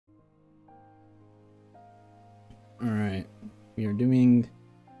Alright. We are doing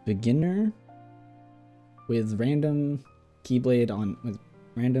beginner with random keyblade on with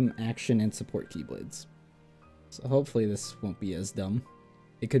random action and support keyblades. So hopefully this won't be as dumb.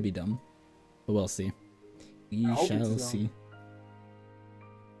 It could be dumb, but we'll see. We shall see.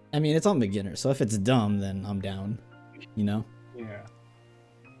 I mean, it's on beginner, so if it's dumb, then I'm down. You know? Yeah.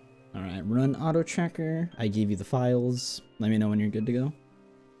 Alright, run auto tracker. I gave you the files. Let me know when you're good to go.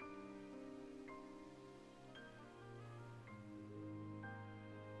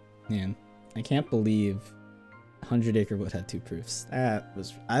 Man, I can't believe 100 Acre Wood had 2 proofs.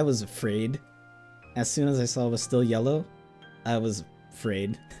 I was afraid. As soon as I saw it was still yellow, I was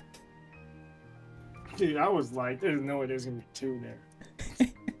afraid. Dude, I was like, there's no way there's gonna be 2 there.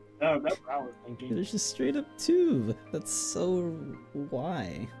 That's what I was thinking. There's just straight up 2. That's so...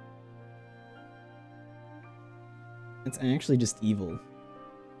 why? It's actually just evil.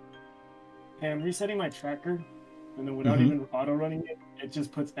 Hey, I'm resetting my tracker, and then without even auto running it, it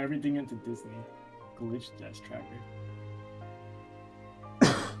just puts everything into Disney. Glitch test tracker.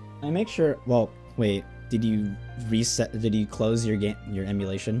 I make sure... Well, wait. Did you reset... Did you close your game, your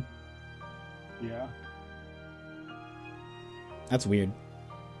emulation? Yeah. That's weird.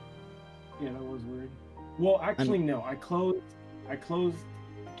 Yeah, that was weird. Well, actually, no. I closed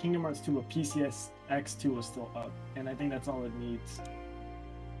Kingdom Hearts 2, but PCS X2 was still up, and I think that's all it needs.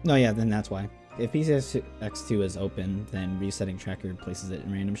 No, yeah, then that's why. If PCS X2 is open, then resetting tracker places it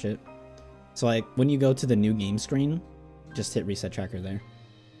in random shit. So, like, when you go to the new game screen, just hit reset tracker there.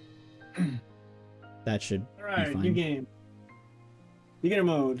 That should be Alright, fine. new game. Beginner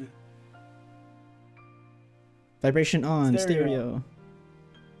mode. Vibration on, stereo.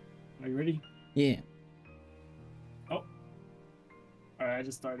 Are you ready? Yeah. Oh. Alright, I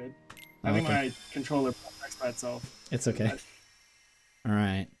just started. I think my controller protects by itself. It's okay.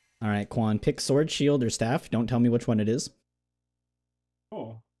 Alright. Alright, Quan, pick sword, shield, or staff. Don't tell me which one it is.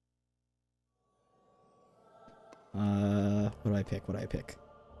 Cool. What do I pick? What do I pick?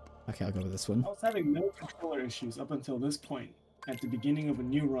 Okay, I'll go with this one. I was having no controller issues up until this point at the beginning of a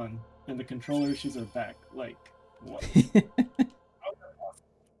new run, and the controller issues are back. Like, what?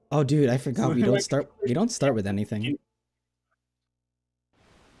 Oh, dude, I forgot we don't start. We don't start with anything.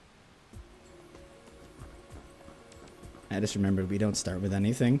 I just remembered we don't start with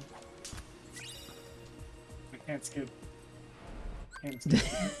anything. I can't skip. Can't skip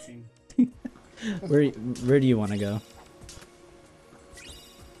that scene. Where do you want to go?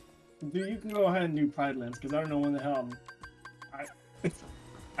 Dude, you can go ahead and do Pride Lands, because I don't know when the hell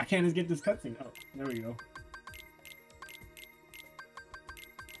I can't just get this cutscene. Oh, there we go.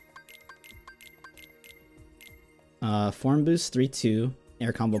 Form boost 3-2,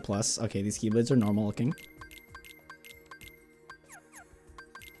 air combo plus. Okay, these keyblades are normal looking.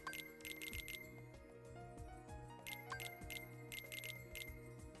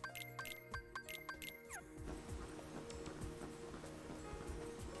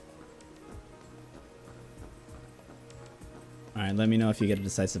 Alright, let me know if you get a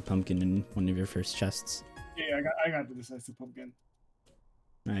decisive pumpkin in one of your first chests. Yeah, I got the decisive pumpkin.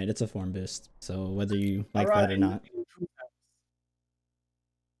 Alright, it's a form boost, so whether you like that or not.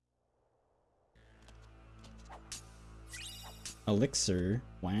 Elixir,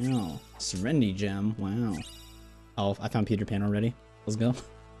 wow. Serenity Gem, wow. Oh, I found Peter Pan already. Let's go.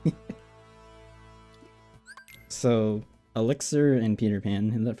 So, Elixir and Peter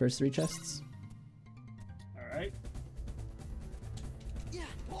Pan in the first 3 chests. Alright.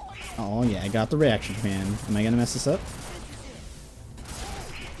 Oh yeah, I got the reaction fan. Am I gonna mess this up?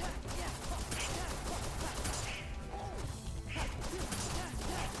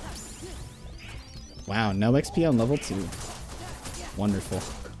 Wow, no XP on level 2. Wonderful.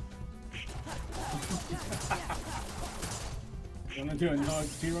 You wanna do a no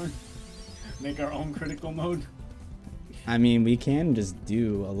XP run? Make our own critical mode? I mean, we can just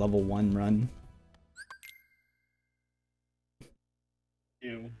do a level 1 run.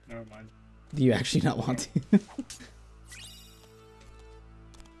 Ew, never mind. Do you actually not want to?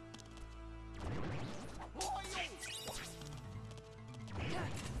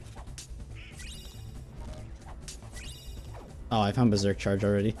 Oh, I found Berserk Charge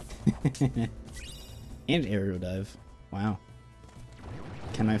already. And Aerial Dive. Wow.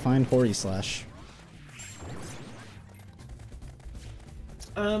 Can I find Hori Slash?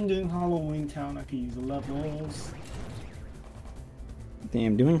 I'm doing Halloween Town. I could use the levels.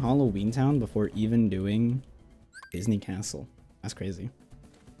 Damn, doing Halloween Town before even doing Disney Castle. That's crazy.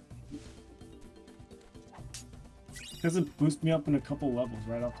 Because it boosts me up in a couple levels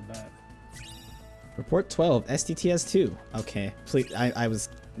right off the bat. Report 12, STTS2. Okay, please, I was...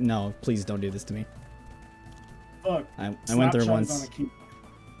 No, please don't do this to me. Fuck. I went there Snapshot is once. on a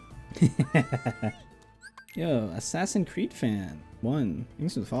key. Yo, Assassin's Creed fan. 1.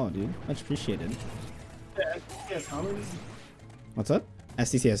 Thanks for the follow, dude. Much appreciated. Yeah, yes, how many? What's up?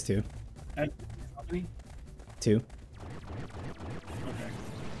 STCS 2. How many? 2. Okay.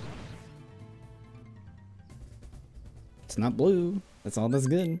 It's not blue. That's all that's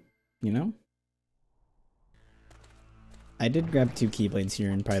good. You know? I did grab 2 Keyblades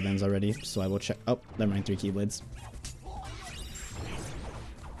here in Pride Lands already, so I will check. Oh, never mind, 3 Keyblades.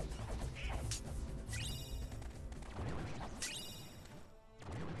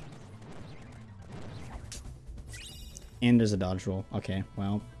 And there's a dodge roll. Okay,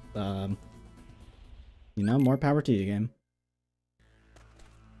 well, you know, more power to you, game.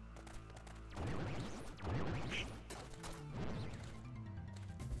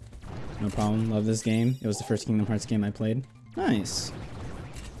 No problem. Love this game. It was the first Kingdom Hearts game I played. Nice.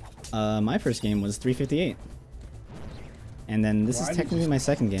 My first game was 358. And then this is technically my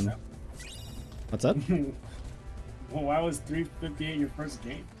second game. What's up? Well, why was 358 your first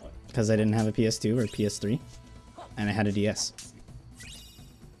game? Because I didn't have a PS2 or PS3. And I had a DS.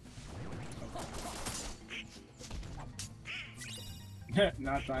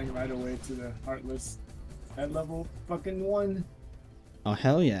 Not dying right away to the Heartless at level fucking 1. Oh,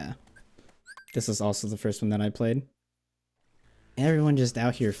 hell yeah. This is also the first one that I played. Everyone just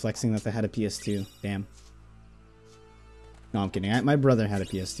out here flexing that they had a PS2. Damn. No, I'm kidding. My brother had a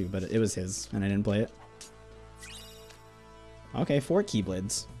PS2, but it was his, and I didn't play it. Okay, 4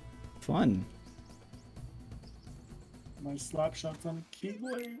 Keyblades. Fun. My slap shots on a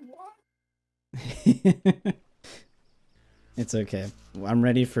Keyblade. What? It's okay. I'm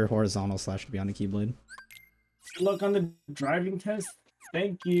ready for horizontal slash to be on a Keyblade. Good luck on the driving test.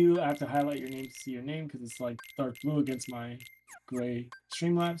 Thank you. I have to highlight your name to see your name because it's like dark blue against my gray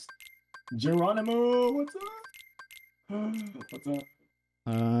Streamlabs. Geronimo, what's up? What's up?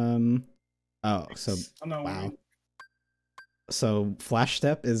 Oh, so I'm not wow. worried. So Flash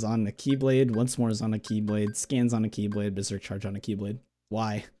Step is on the Keyblade, Once More is on a Keyblade, Scan's on a Keyblade, Berserk Charge on a Keyblade.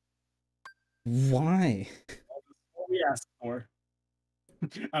 Why? Why? That's what we asked for.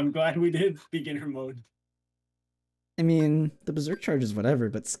 I'm glad we did beginner mode. I mean, the Berserk Charge is whatever,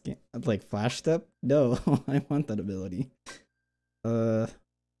 but like Flash Step? No, I want that ability. You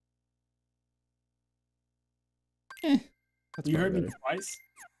heard me twice?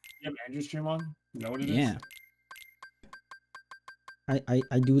 You have Andrew stream on? You know what it is? Yeah. I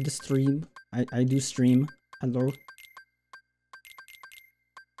do the stream. I do stream. Hello.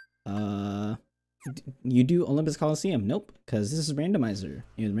 You do Olympus Coliseum? Nope, because this is Randomizer.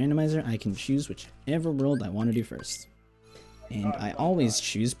 In Randomizer, I can choose whichever world I want to do first. And I always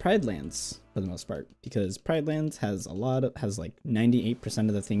choose Pride Lands for the most part, because Pride Lands has like 98%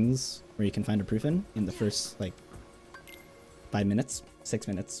 of the things where you can find a proof in the first like 5 minutes, 6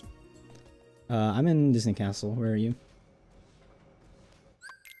 minutes. I'm in Disney Castle. Where are you?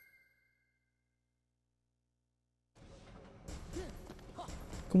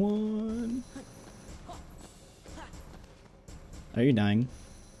 Come on. Are you dying?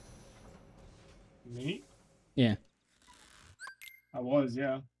 Me? Yeah. I was,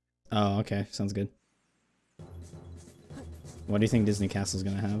 yeah. Oh, okay. Sounds good. What do you think Disney Castle's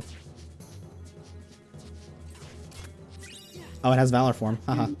gonna have? Oh, it has Valor Form.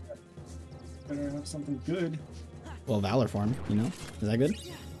 Haha. Better have something good. Well, Valor Form, you know? Is that good?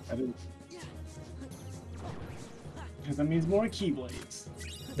 I didn't. Because that means more Keyblades.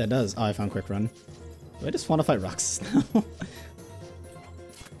 That does. Oh, I found Quick Run. Do I just want to fight Roxas now?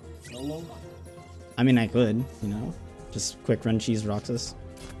 Solo? I mean, I could, you know? Just Quick Run cheese Roxas.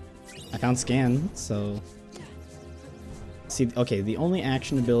 I found Scan, so... See, okay, the only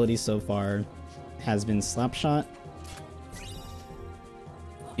action ability so far has been Slapshot.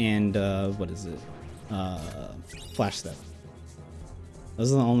 And, what is it? Flash Step.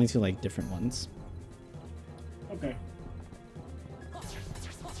 Those are the only two, like, different ones. Okay.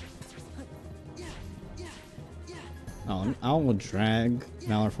 Oh, I will drag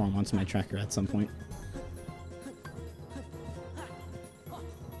Valor Form onto my tracker at some point.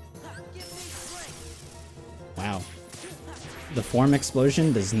 Wow. The form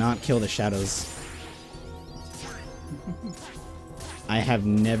explosion does not kill the shadows. I have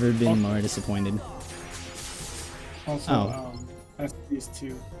never been more disappointed. Also, these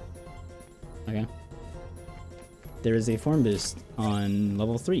two. Okay. There is a form boost on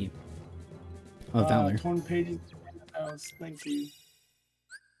level 3 of Valor. Torn pages in the house. Thank you.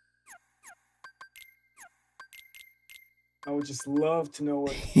 I would just love to know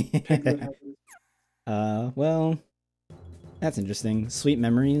what Pig would have. Well, That's interesting. Sweet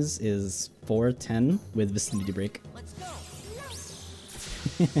Memories is 410 with Vicinity Break.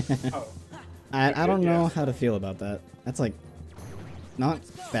 Oh. I don't know how to feel about that. That's like not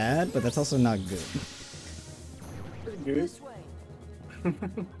bad, but that's also not good. Pretty good.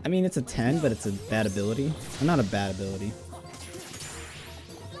 I mean, it's a 10, but it's a bad ability. Or not a bad ability.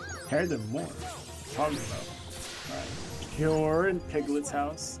 Hair them more. Talking about. Alright. Cure in Piglet's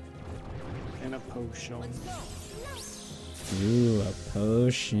house. And a potion. Ooh, a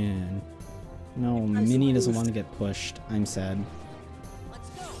potion. No, Minnie doesn't want to get pushed. I'm sad.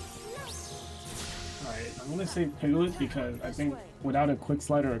 Alright, I'm gonna say Piglet because I think without a quick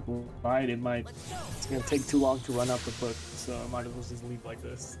slide or a glide, it's gonna take too long to run up the book, so I might as well just leave like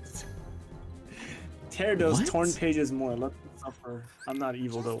this. Tear those What? torn pages more, let them suffer. I'm not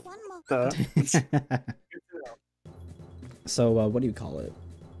evil though. Duh. So, what do you call it?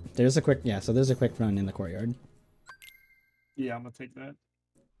 There's a quick, yeah, so there's a quick run in the courtyard. Yeah, I'm gonna take that.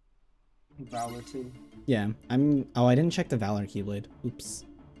 Valor too. Yeah, oh, I didn't check the Valor Keyblade. Oops.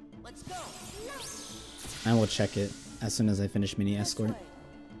 Let's go. I will check it as soon as I finish Mini Escort.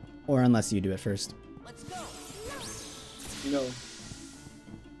 Or unless you do it first. Let's go. No,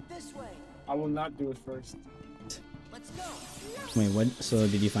 This way. I will not do it first. Let's go. Wait, what? So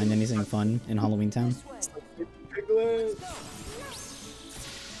did you find anything fun in Halloween Town? This way. Piglet!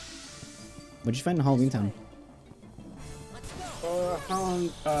 What'd you find in Halloween Town?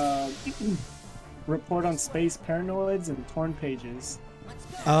 Found, report on space paranoids and torn pages.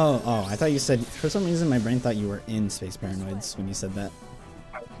 Oh, I thought you said, for some reason my brain thought you were in Space Paranoids when you said that.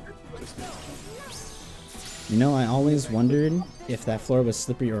 You know, I always wondered if that floor was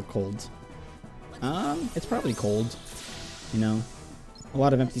slippery or cold. It's probably cold. You know, a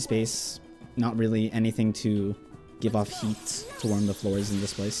lot of empty space, not really anything to give off heat to warm the floors in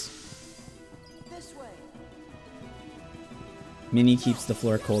this place. This way. Minnie keeps the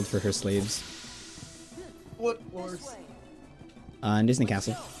floor cold for her slaves. What worse? In Disney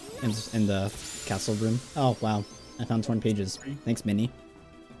Castle. In the castle room. Oh, wow. I found torn pages. Thanks, Minnie.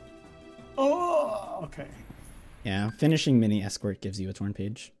 Oh, okay. Yeah, finishing Mini Escort gives you a torn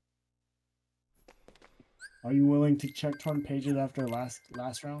page. Are you willing to check torn pages after last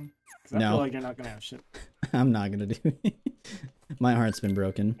round? Because I No. feel like you're not gonna have shit. I'm not gonna do it. My heart's been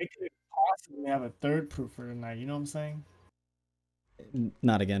broken. It could possibly have a third proof for tonight. You know what I'm saying?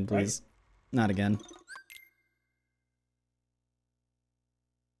 Not again, please. Not again.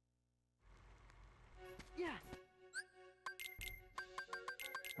 Yeah.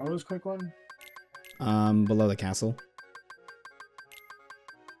 What was quick one? Below the castle.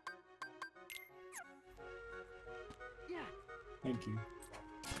 Yeah. Thank you.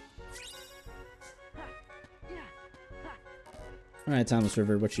 Yeah. Alright, Thomas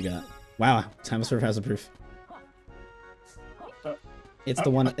River, what you got? Wow, Thomas River has a proof. It's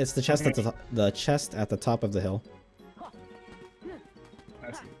the one. It's the chest at the chest at the top of the hill.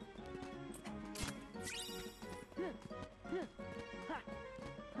 I see.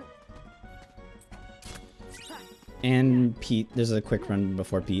 And Pete. There's a quick run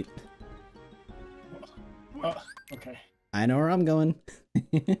before Pete. Oh, okay. I know where I'm going.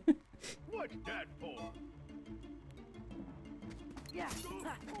 What's that for? Yeah.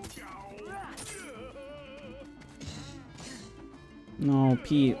 No,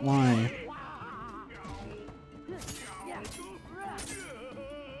 Pete. Why?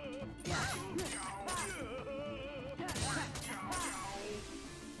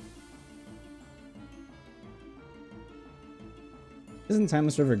 Isn't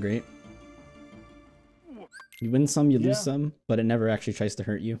Timeless River great? You win some, you lose Yeah. some, but it never actually tries to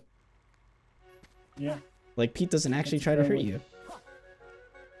hurt you. Yeah. Like, Pete doesn't actually That's try to hurt fair. you.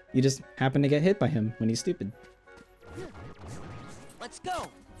 You just happen to get hit by him when he's stupid. Let's go.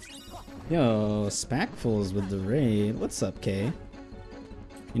 Yo, Spackfuls with the raid. What's up, Kay?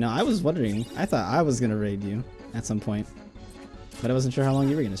 You know, I was wondering. I thought I was gonna raid you at some point. But I wasn't sure how long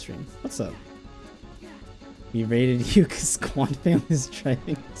you were gonna stream. What's up? We raided you because Quantum is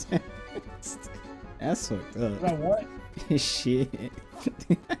driving test. That's fucked up. Bro, what? Shit.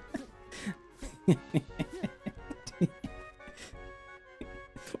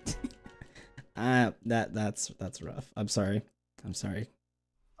 That's rough. I'm sorry. I'm sorry.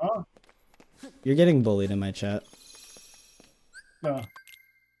 Oh, You're getting bullied in my chat. no.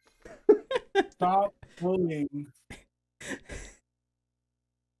 Stop bullying.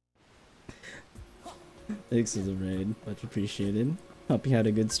 Thanks for the raid. Much appreciated. Hope you had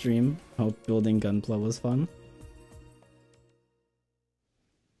a good stream. Hope building Gunpla was fun.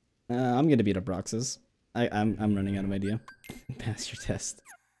 I'm gonna beat up Roxas. I'm running out of idea. Pass your test.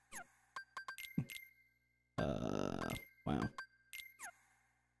 Wow.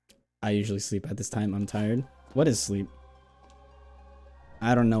 I usually sleep at this time. I'm tired. What is sleep?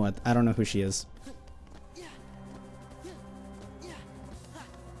 I don't know who she is.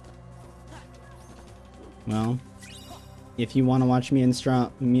 Well, if you want to watch me and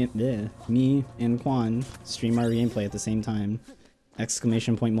me and Quan stream our gameplay at the same time,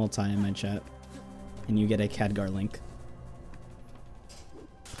 !multi in my chat, and you get a Khadgar link.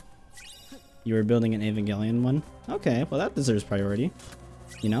 You were building an Evangelion one? Okay, well that deserves priority.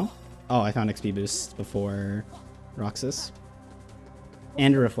 You know? Oh, I found XP boost before Roxas.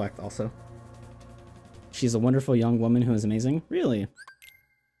 And a Reflect also. She's a wonderful young woman who is amazing. Really?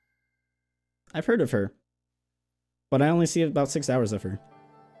 I've heard of her. But I only see about 6 hours of her.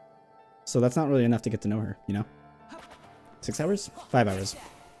 So that's not really enough to get to know her, you know? 6 hours? 5 hours.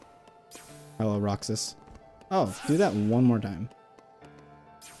 Hello, Roxas. Oh, do that one more time.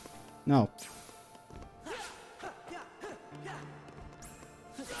 No.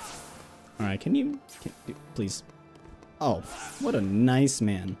 Alright, can you please? Oh, what a nice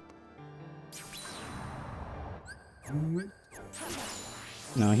man.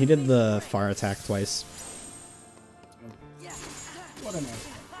 No, he did the far attack twice. What a nice.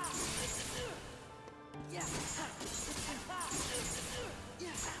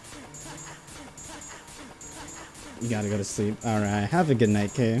 You gotta go to sleep. Alright, have a good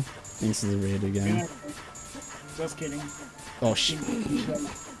night, Kay. Thanks for the raid again. Just kidding. Oh, shit.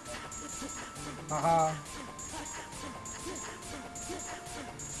 Haha.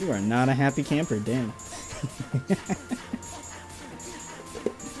 You are not a happy camper, damn.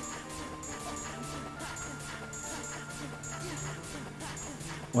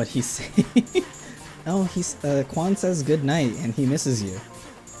 What he say? Oh, Quan says good night and he misses you.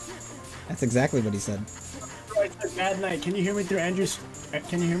 That's exactly what he said. I said bad night. Can you hear me through Andrew's?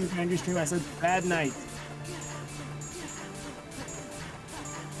 Can you hear me through Andrew's stream? I said bad night.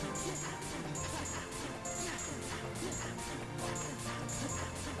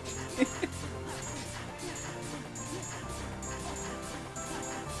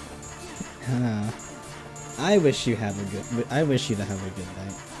 I wish you to have a good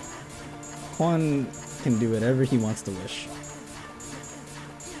night. Quan can do whatever he wants to wish.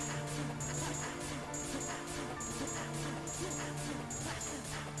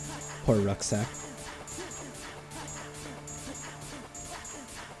 Poor rucksack.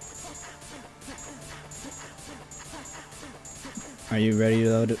 Are you ready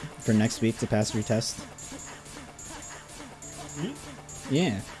though for next week to pass your test? Me?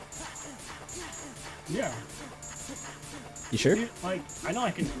 Yeah. Yeah. You sure? Like, I know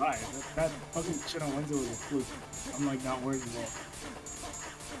I can drive. That fucking shit on Wednesday was a fluke. I'm like not worried at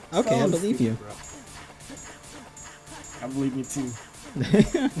all. Okay, I believe you. Bro. I believe me too.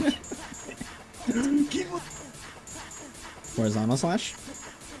 Horizontal slash?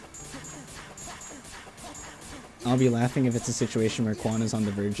 I'll be laughing if it's a situation where Quan is on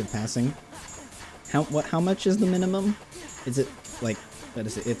the verge of passing. How much is the minimum? Is it like, what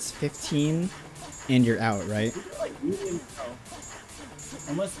is it? It's 15 and you're out, right? Like, really, no.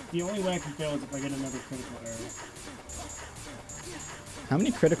 Unless the only way I can fail is if I get another critical error. How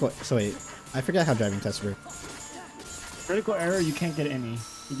many critical? So wait, I forget how driving tests work. Critical error, you can't get any.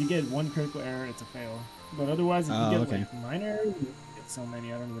 If you get one critical error, it's a fail. But otherwise, if you get like minor errors, you get so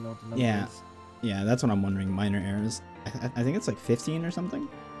many. I don't even know what the number is. Yeah, that's what I'm wondering. Minor errors. I think it's like 15 or something.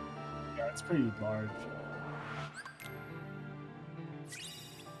 Yeah, it's pretty large.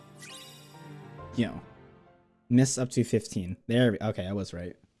 Yo, miss up to 15. There. Okay, I was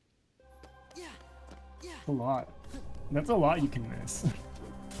right. That's a lot. That's a lot you can miss.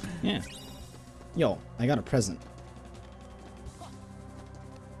 Yeah. Yo, I got a present.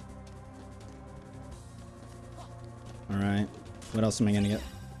 Alright. What else am I gonna get?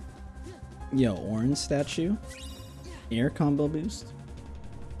 Yo, orange statue. Air combo boost.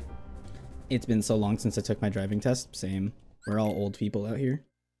 It's been so long since I took my driving test. Same. We're all old people out here.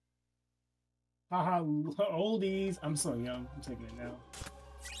 Haha, oldies. I'm so young. I'm taking it now.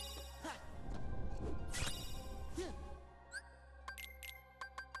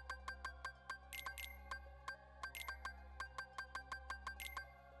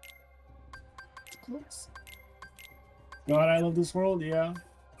 Close. God, I love this world. Yeah,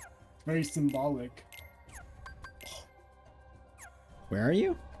 very symbolic. Where are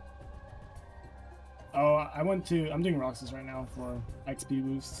you? Oh, I'm doing Roxas right now for XP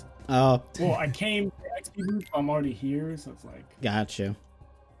boost. Oh. Well, I came for XP boost, but I'm already here, so it's like. Gotcha.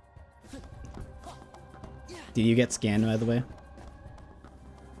 Did you get scanned, by the way?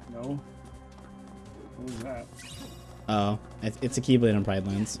 No. What was that? Oh, it's a Keyblade on Pride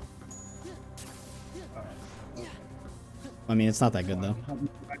Lands. Okay. I mean, it's not that good though. I'll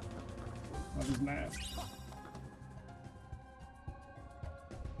just mad.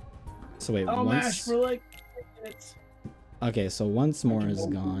 So wait, I'll mash once. for like 10 minutes. Okay, so once more is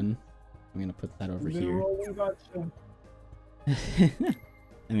gone. I'm gonna put that over here.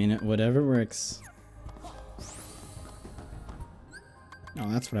 I mean, whatever works. Oh,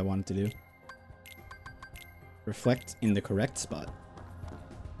 that's what I wanted to do. Reflect in the correct spot.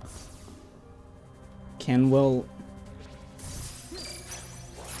 Kenwell.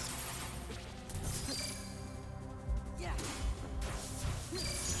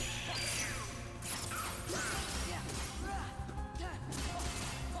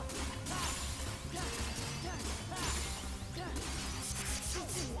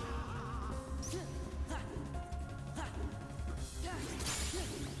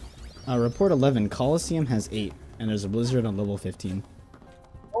 Report 11. Coliseum has 8, and there's a blizzard on level 15.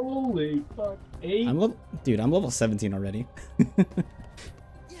 Holy fuck! 8? Dude, I'm level 17 already.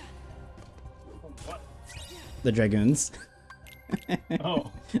 What? The Dragoons.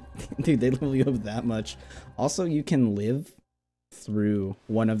 Oh. Dude, they level you up that much. Also, you can live through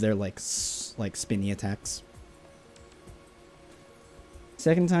one of their like spinny attacks.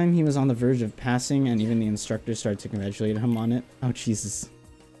 Second time he was on the verge of passing, and even the instructor started to congratulate him on it. Oh Jesus.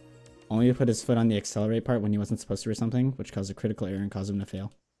 Only to put his foot on the accelerate part when he wasn't supposed to or something, which caused a critical error and caused him to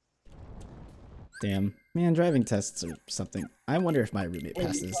fail. Damn. Man, driving tests or something. I wonder if my roommate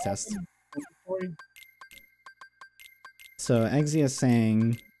passed his test. So Exia is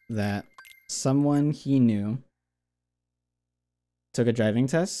saying that someone he knew took a driving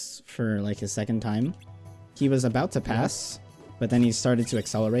test for like his second time. He was about to pass, but then he started to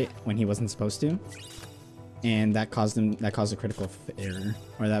accelerate when he wasn't supposed to. And that caused a critical error.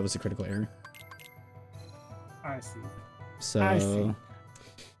 Or that was a critical error. I see. So I see.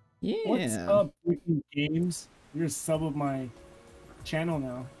 Yeah. What's up, Wiki Games? You're a sub of my channel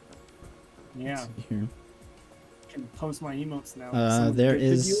now. Yeah. Here. I can post my emotes now. There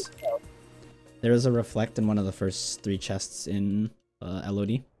is a reflect in one of the first 3 chests in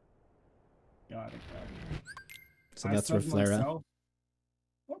LOD. Got it. So that's Reflera.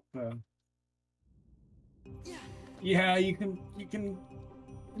 What the? Yeah, you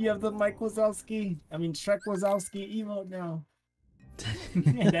have the Mike Wazowski, Shrek Wazowski emote now.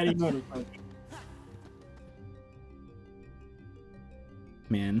 Yeah, that emote is funny.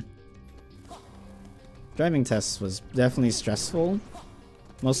 Man. Driving tests was definitely stressful.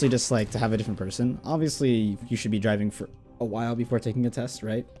 Mostly just like to have a different person. Obviously, you should be driving for a while before taking a test,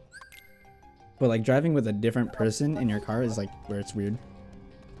 right? But like driving with a different person in your car is like where it's weird.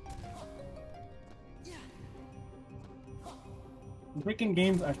 Freaking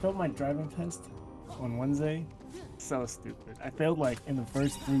games, I failed my driving test on Wednesday. So stupid. I failed like in the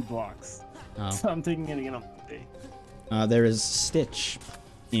first 3 blocks. Oh. So I'm taking it again on Monday. There is Stitch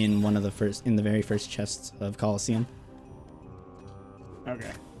in the very first chest of Coliseum.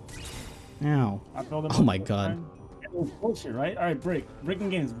 Okay. Ow. I failed it. Oh my god. It was bullshit, right? Alright, Breaking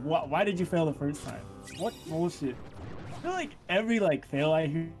Games, why did you fail the first time? What bullshit? I feel like every fail I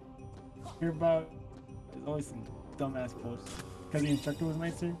hear about is always some dumbass bullshit. Because the instructor was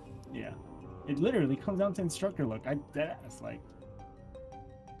nicer? Yeah. It literally comes down to instructor look. Deadass, like.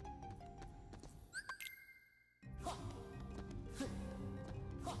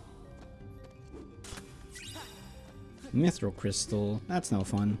 Mithril Crystal, that's no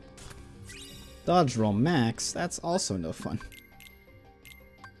fun. Dodge Roll Max, that's also no fun.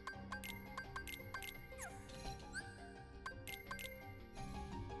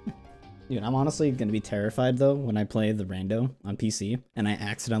 Dude, I'm honestly gonna be terrified though when I play the rando on PC and I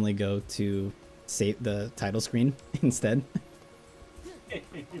accidentally go to save the title screen instead.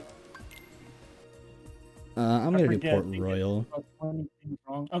 I'm gonna do Port Royal.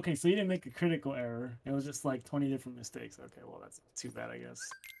 Okay, so you didn't make a critical error. It was just like 20 different mistakes. Okay, well that's too bad, I guess.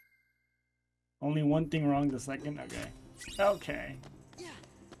 Only one thing wrong the second? Okay. Okay.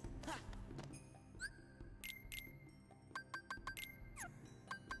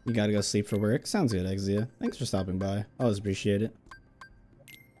 You gotta go sleep for work? Sounds good, Exia. Thanks for stopping by. Always appreciate it.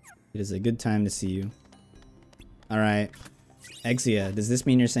 It is a good time to see you. Alright. Exia, does this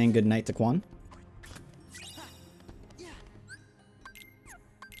mean you're saying good night to Quan?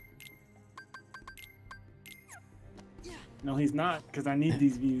 No, he's not, because I need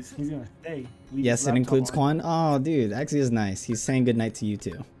these views. He's gonna stay. Leave Yes, his it laptop includes on. Quan. Oh, dude, Exia's nice. He's saying good night to you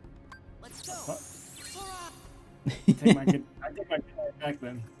too. I take my good night back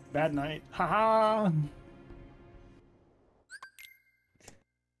then. Bad night. Haha.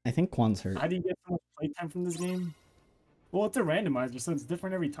 I think Quan's hurt. How do you get so much playtime from this game? Well, it's a randomizer, so it's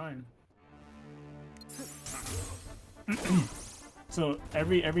different every time. So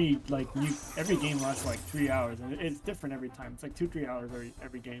every game lasts like 3 hours, and it's different every time. It's like 2-3 hours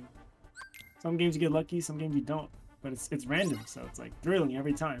every game. Some games you get lucky, some games you don't. But it's random, so it's like thrilling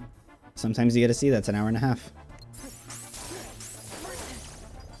every time. Sometimes you get to see that's an hour and a half.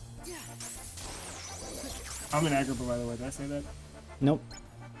 I'm in Agrabah, by the way. Did I say that? Nope.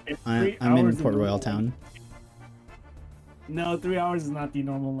 It's I'm 3 in hours Port of Royal normal Town. length. No, 3 hours is not the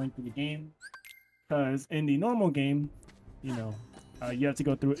normal length of the game. Because in the normal game, you know, you have to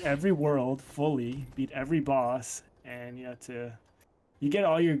go through every world fully, beat every boss, and you get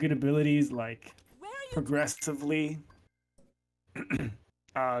all your good abilities like progressively.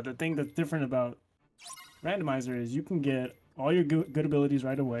 The thing that's different about Randomizer is you can get all your good abilities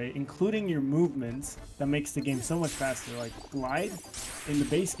right away, including your movements. That makes the game so much faster. Like glide, in the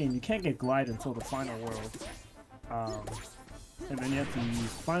base game, you can't get glide until the final world. And then you have to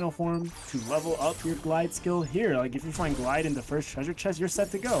use final form to level up your glide skill. Here, like if you find glide in the first treasure chest, you're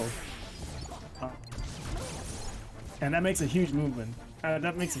set to go. And that makes a huge movement.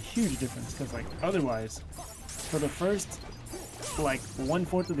 That makes a huge difference because like otherwise, for the first like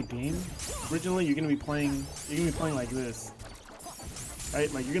 1/4 of the game, originally you're gonna be playing like this,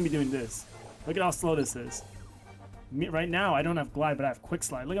 right? Like you're gonna be doing this. Look at how slow this is. Right now I don't have glide, but I have quick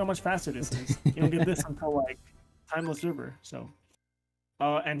slide. Look how much faster this is. You don't get this until like Timeless River. So,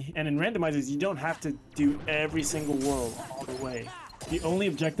 and in randomizers you don't have to do every single world all the way. The only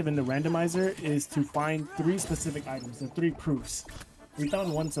objective in the randomizer is to find 3 specific items, the 3 proofs. We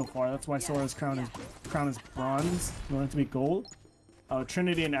found 1 so far. That's why Sora's crown is bronze. We want it to be gold.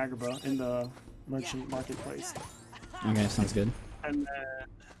 Trinity and Agrabah in the merchant marketplace. Okay, sounds good. And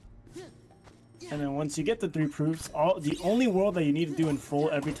then once you get the 3 proofs, the only world that you need to do in full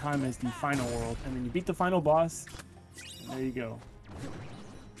every time is the final world. And then you beat the final boss. And there you go.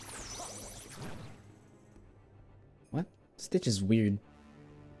 What? Stitch is weird.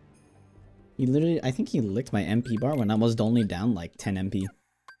 He literally, I think he licked my MP bar when I was only down like 10 MP.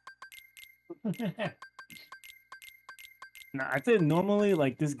 Nah, I'd say normally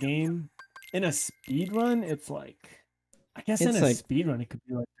like this game in a speed run, it's like I guess It's in a like- speed run it could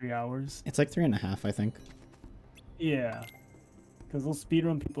be like 3 hours. It's like 3.5, I think. Yeah, because those speed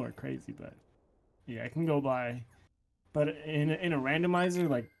run people are crazy, but yeah, it can go by. But in a randomizer,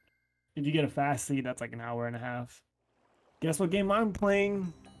 like if you get a fast seed, that's like an hour and a half. Guess what game I'm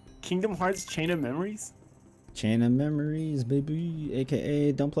playing? Kingdom Hearts Chain of Memories. Chain of Memories, baby.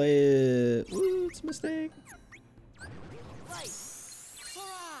 AKA, don't play it. Ooh, it's a mistake.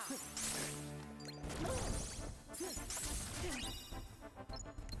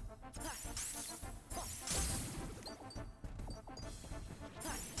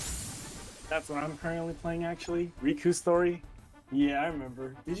 That's what I'm currently playing, actually. Riku's Story. Yeah, I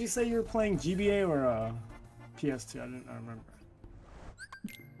remember. Did you say you were playing GBA or PS2? I don't remember.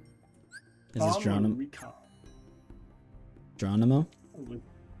 Is this Geronimo?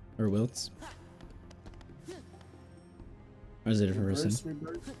 Or Wilts? Or is it a person?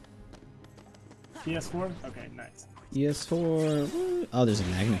 PS4? Okay, nice. PS4. Oh, there's a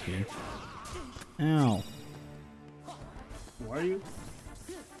magnet here. Ow. Who are you?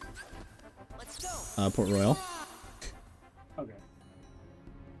 Port Royal. Okay.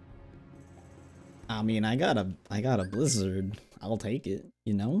 I mean, I got a blizzard. I'll take it,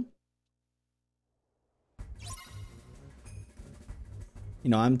 you know? You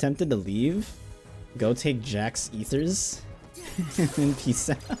know, I'm tempted to leave, go take Jack's ethers, and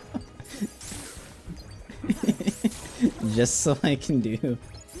peace out. Just so I can do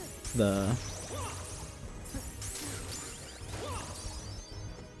the...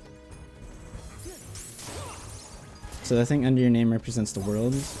 So the thing under your name represents the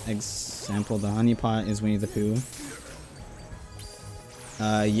world. Example, the honeypot is Winnie the Pooh.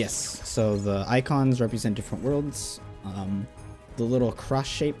 Yes, so the icons represent different worlds. The little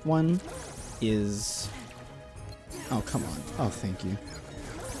cross-shaped one is... Oh, come on. Oh, thank you.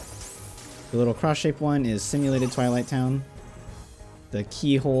 The little cross-shaped one is Simulated Twilight Town. The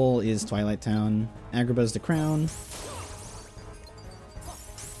keyhole is Twilight Town. Agrabah's the crown.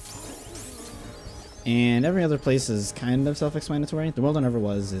 And every other place is kind of self-explanatory. The world I never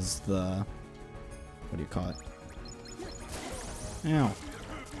was is the... What do you call it? Ow.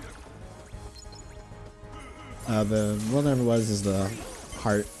 The world I never was is the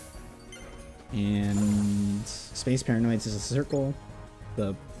heart. And Space Paranoids is a circle.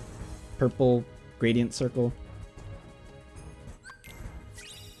 The purple gradient circle.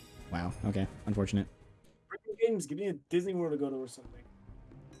 Wow, okay. Unfortunate. Games, give me a Disney World to go to or something.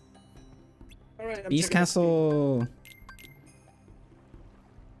 Alright, Beast Castle!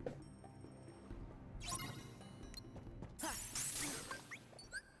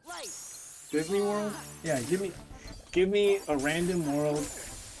 Disney World? Yeah, give me a random world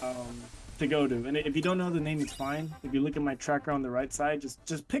to go to. And if you don't know the name, it's fine. If you look at my tracker on the right side,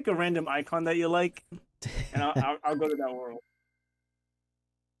 just pick a random icon that you like, and I'll go to that world.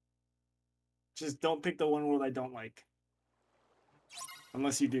 Just don't pick the one world I don't like.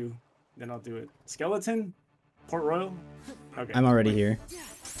 Unless you do, then I'll do it. Skeleton? Port Royal? Okay. I'm already here.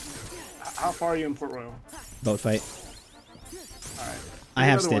 How far are you in Port Royal? Boat fight. Alright. I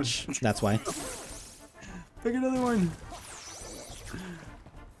have Stitch, that's why. Pick another one.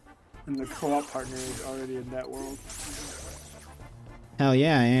 And the co-op partner is already in that world. Hell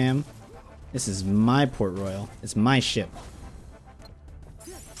yeah, I am. This is my Port Royal. It's my ship.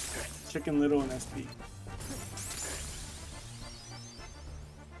 Chicken Little and SP.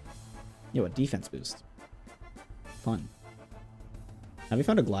 Yo, a defense boost. Fun. Have we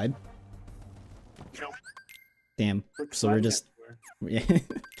found a glide? Nope. Damn. So we're just... Yeah.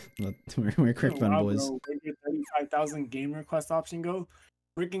 we're quick fun, boys. Bro, where did your 35,000 game request option go?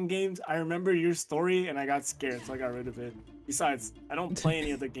 Freaking games, I remember your story and I got scared, so I got rid of it. Besides, I don't play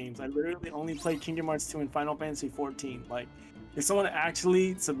any other games. I literally only play Kingdom Hearts 2 and Final Fantasy 14. Like, if someone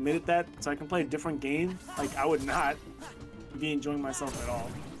actually submitted that so I can play a different game, like, I would not be enjoying myself at all.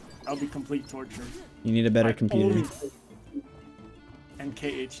 That would be complete torture. You need a better computer. And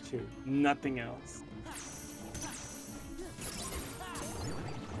KH2, nothing else.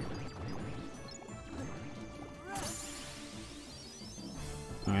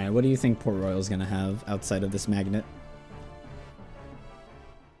 Alright, what do you think Port Royal's gonna have outside of this magnet?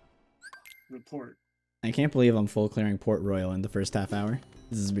 Report. I can't believe I'm full clearing Port Royal in the first half hour.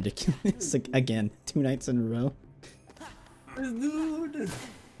 This is ridiculous. Like, again, 2 nights in a row. Dude!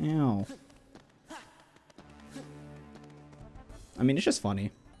 Ow. I mean, it's just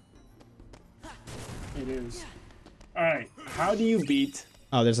funny. It is. Alright, how do you beat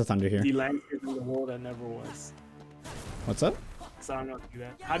Oh, there's a thunder here. the Lancers in the world that never was? What's up? So I don't know how to do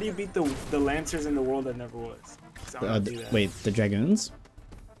that. How do you beat the Lancers in the world that never was? So I don't know how to do that. Wait, the Dragoons?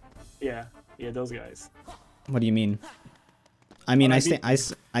 Yeah, those guys. What do you mean? I mean, I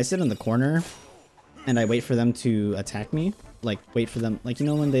sit in the corner, and I wait for them to attack me. Like, wait for them, like, you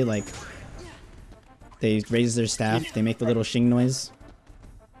know when they, like, they raise their staff, they make the little shing noise?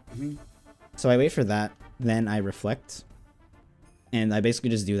 Mm-hmm. So I wait for that, then I reflect, and I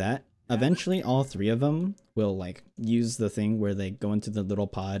basically just do that. Eventually, all 3 of them will, like, use the thing where they go into the little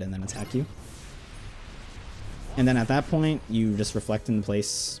pod and then attack you. And then at that point, you just reflect in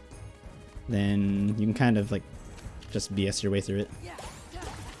place. Then you can kind of, like, just BS your way through it.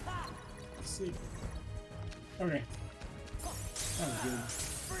 Let's see. Okay. That was good.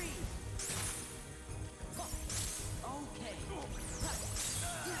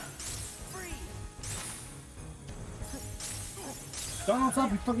 Don't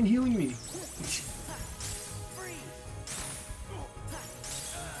stop fucking healing me.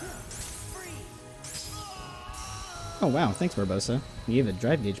 Oh wow, thanks Barbosa. He gave a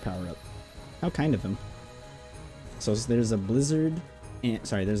drive gauge power up. How kind of him. So there's a blizzard, and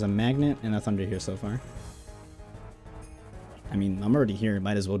sorry, there's a magnet and a thunder here so far. I mean, I'm already here.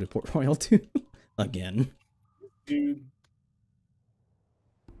 Might as well do Port Royal too. Again. Dude.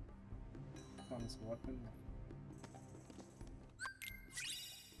 Promise weapon.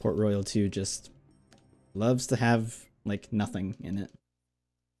 Port Royal 2 just loves to have, like, nothing in it.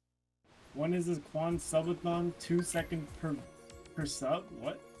 When is this Quan subathon? 2 seconds per sub?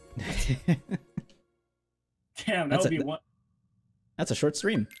 What? Damn, that would be one. That's a short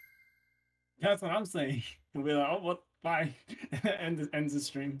stream. That's what I'm saying. We'll be like, oh, what? Bye. Ends the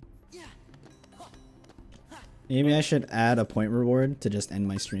stream. Maybe I should add a point reward to just end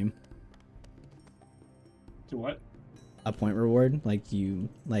my stream. To what? A point reward, like you,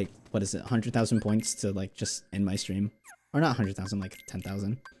 like, what is it, 100,000 points to, like, just end my stream. Or not 100,000, like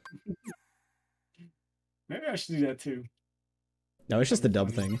 10,000. Maybe I should do that too. No, it's just the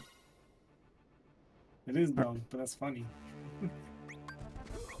dub thing. It is dumb, but that's funny.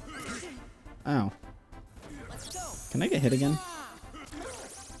 Ow. Can I get hit again?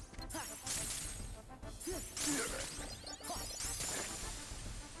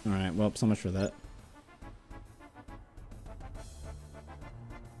 Alright, well, so much for that.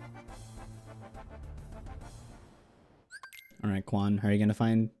 Alright, Quan, how are you gonna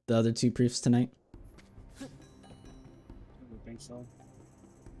find the other 2 proofs tonight? I don't think so.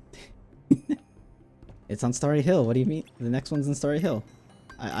 It's on Starry Hill, what do you mean? The next one's in Starry Hill.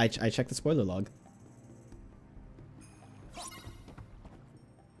 I checked the spoiler log.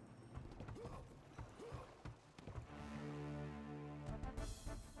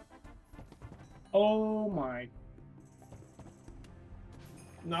 Oh my.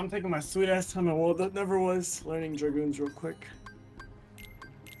 No, I'm taking my sweet ass time. Well, that never was learning Dragoons real quick.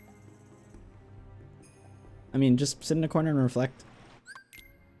 I mean, just sit in a corner and reflect.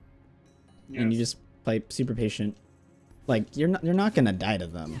 Yes. And you just play super patient. Like, you're not gonna die to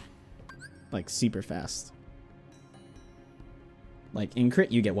them. Like, super fast. Like, in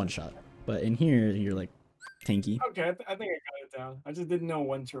crit, you get one shot. But in here, you're, like, tanky. Okay, I think I got it down. I just didn't know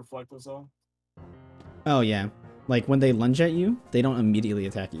when to reflect was all. Oh, yeah. Like, when they lunge at you, they don't immediately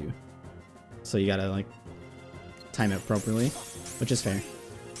attack you. So you gotta, like, time it properly, which is fair.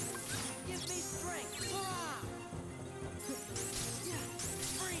 Give me strength.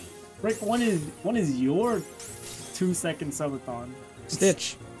 Rick, one is your 2-second subathon.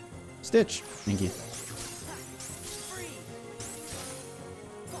 Stitch. Stitch. Thank you.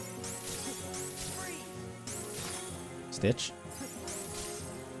 Stitch.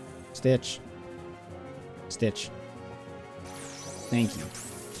 Stitch. Stitch. Thank you.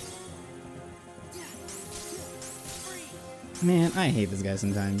 Man, I hate this guy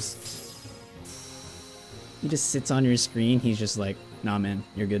sometimes. He just sits on your screen, he's just like, nah man,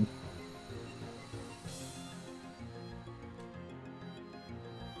 you're good.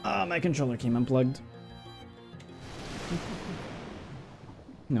 Ah, my controller came unplugged.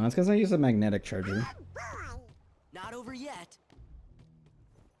 No, it's because I use a magnetic charger. Not over yet.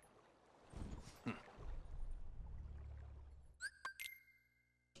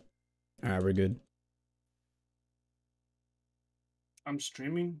 Alright, we're good. I'm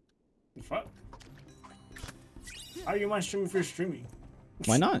streaming. The fuck? How you mind streaming if you're streaming?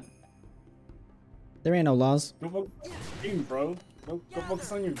 Why not? There ain't no laws. Go focus on your stream, bro. Go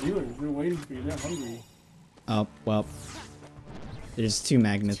focus on your viewers. We're waiting for you. They're hungry. Oh, well. There's 2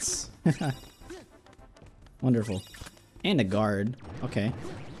 magnets. Wonderful. And a guard. Okay.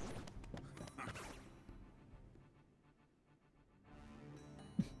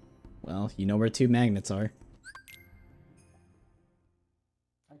 Well, you know where 2 magnets are.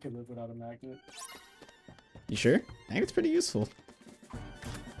 I could live without a magnet. You sure? Magnet's pretty useful.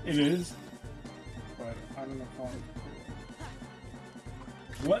 It is. But I don't know if I'm...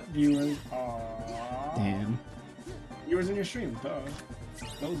 What viewers? Aww. Damn. Viewers in your stream, duh.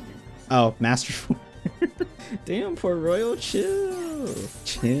 Those viewers. Oh, Masterful. Damn, poor Royal. Chill.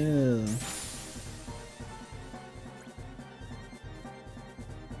 Chill.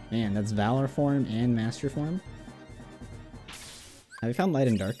 Man, that's Valor form and Master form. Have you found Light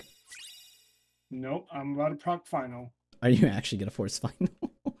and Dark? Nope, I'm about to proc final. Are you actually gonna force final?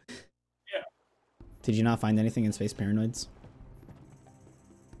 Yeah. Did you not find anything in Space Paranoids?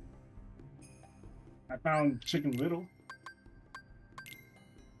 I found Chicken Little.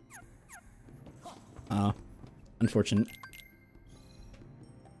 Oh, unfortunate.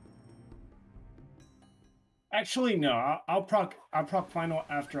 Actually, no. I'll proc final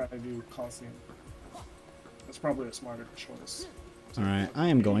after I do Coliseum. That's probably a smarter choice. Alright, I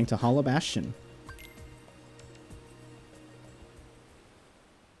am going to Hollow Bastion.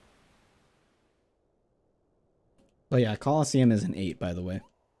 But yeah, Coliseum is an 8, by the way.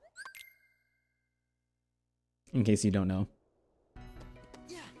 In case you don't know.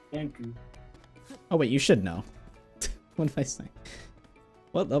 Thank you. Oh wait, you should know. What did I say?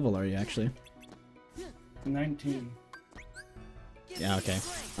 What level are you actually? 19. Yeah, okay.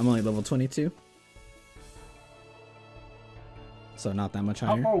 I'm only level 22. So not that much How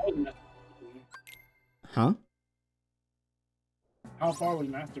higher. far was Master? Huh? How far was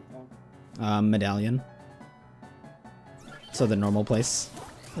Master Form? Medallion. So the normal place.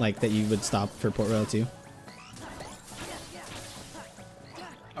 Like that you would stop for Port Royal 2.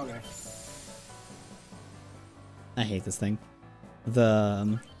 Okay. I hate this thing.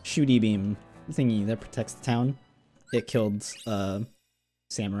 The shooty beam thingy that protects the town. It killed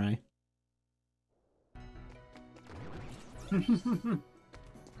Samurai.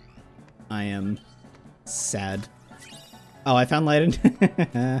 I am sad. Oh, I found Light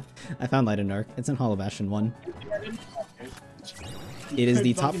and I found Light and Dark. It's in Hollow Bastion 1. It is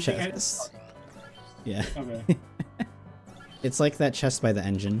the top chest. Yeah. Okay. It's like that chest by the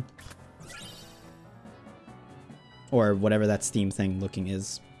engine. Or whatever that steam thing looking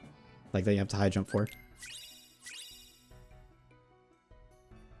is. Like that you have to high jump for.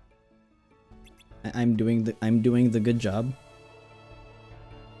 I'm doing the good job.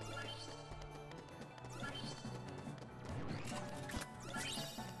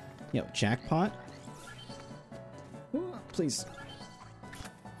 Yo, jackpot. Ooh, please.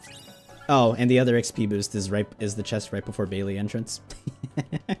 Oh, and the other XP boost is the chest right before Bailey entrance.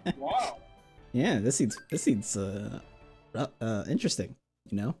 Wow. Yeah, this seems interesting,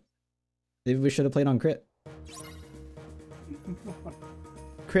 you know? Maybe we should have played on crit.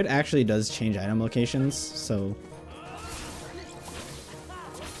 crit actually does change item locations, so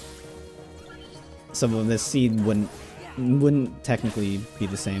some of this seed wouldn't technically be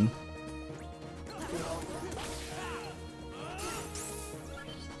the same.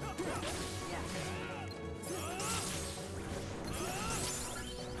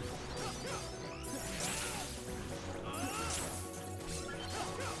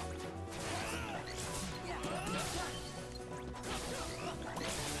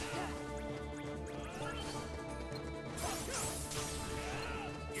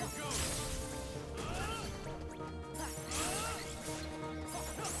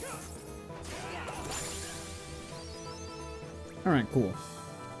 Alright, cool.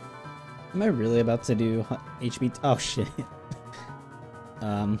 Am I really about to do HB? Oh shit.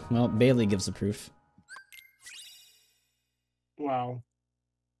 Well, Bailey gives a proof. Wow.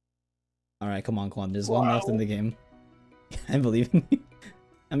 Alright, come on. There's one left in the game. I believe in you.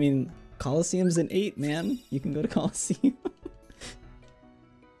 I mean, Coliseum's an 8, man. You can go to Coliseum.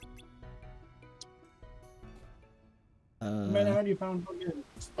 Man, how do you found fucking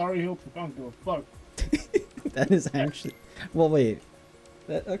Starry Hill? I don't give a fuck. That is actually... Well, wait.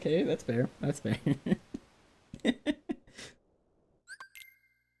 Okay, that's fair. That's fair.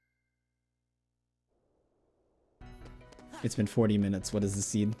 It's been 40 minutes. What is the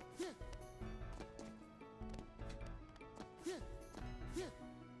seed?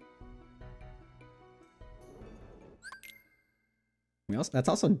 That's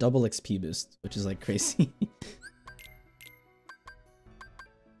also double XP boost, which is like crazy.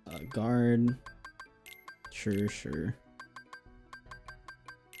 Guard. Sure.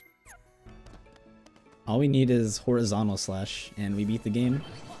 All we need is horizontal slash, and we beat the game.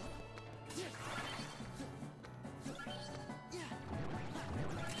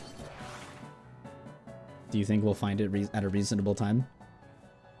 Do you think we'll find it at a reasonable time?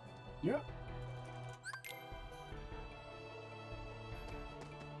 Yeah.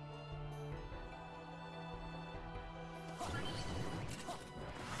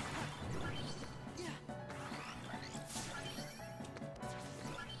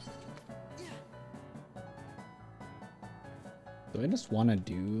 Do I just want to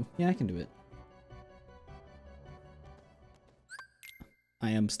do... Yeah, I can do it.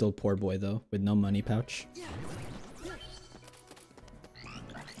 I am still poor boy though, with no money pouch.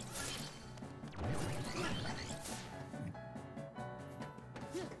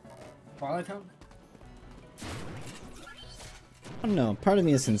 Twilight Town? I don't know, part of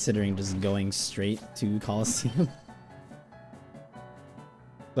me is considering just going straight to Coliseum.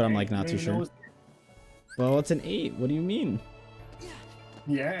 But I'm like not too sure. Well, it's an 8, what do you mean?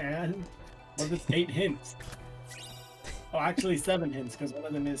 Yeah, and well, it's 8 hints. Oh, actually 7 hints, because one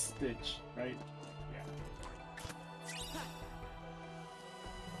of them is Stitch, right? Yeah.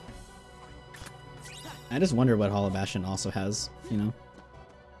 I just wonder what Hollow Bastion also has, you know?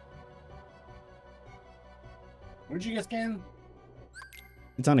 Where'd you get scanned?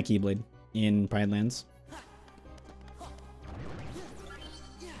 It's on a Keyblade in Pride Lands.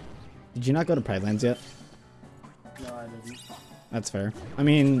 Did you not go to Pride Lands yet? No, I didn't. That's fair. I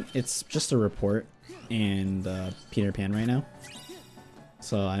mean, it's just a report and Peter Pan right now.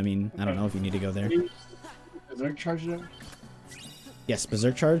 So, I mean, I don't know if you need to go there. Berserk Charge there? Yes,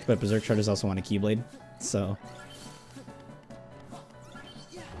 Berserk Charge, but Berserk Charge is also on a Keyblade. So...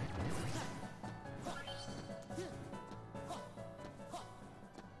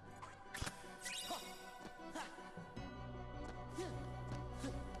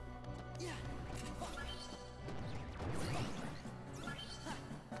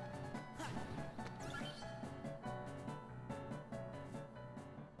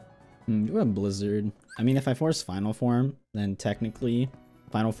 do a Blizzard. I mean, if I force Final Form, then technically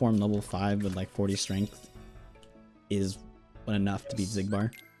Final Form level 5 with like 40 strength is enough to beat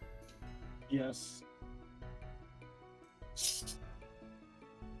Zigbar. Yes.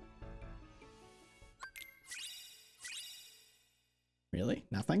 Really?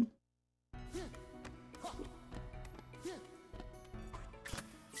 Nothing?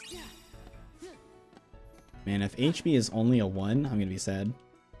 Man, if HB is only a 1, I'm gonna be sad.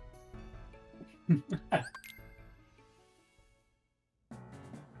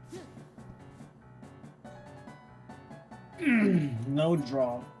 No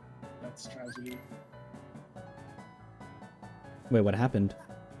draw. That's tragedy. Wait, what happened?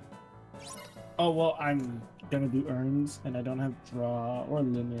 Oh, well, I'm gonna do earns, and I don't have draw or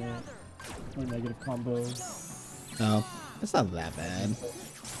limit or negative combo. Oh, it's not that bad.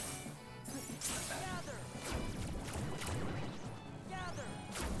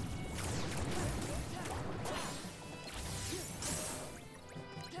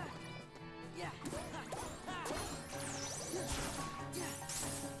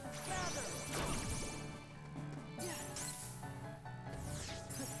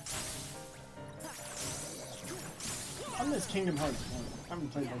 Kingdom Hearts 1. I haven't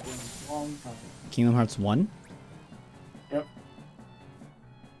played that game in a long time. Kingdom Hearts 1? Yep.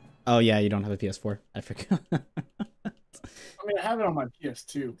 Oh yeah, you don't have a PS4. I forgot. I mean, I have it on my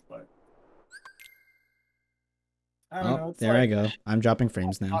PS2, but I don't know. Oh, It's there like, I go. I'm dropping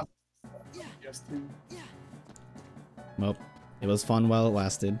frames now. PS2. Well, it was fun while it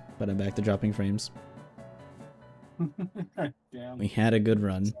lasted, but I'm back to dropping frames. Damn. We had a good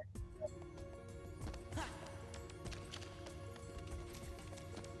run.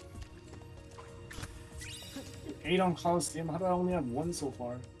 Eight on Coliseum. How do I only have one so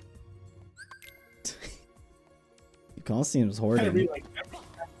far? Coliseum's It's gonna be hoarding. like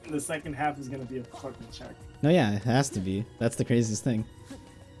the second half is gonna be a fucking check. No, yeah, it has to be. That's the craziest thing.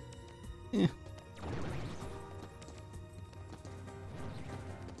 Yeah.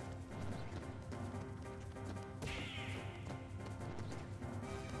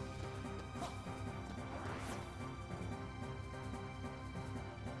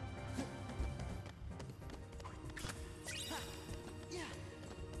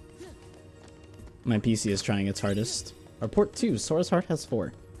 My PC is trying its hardest. Our port 2, Sora's Heart has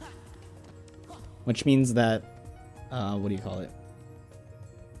 4. Which means that, what do you call it?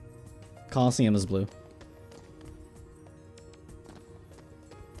 Coliseum is blue.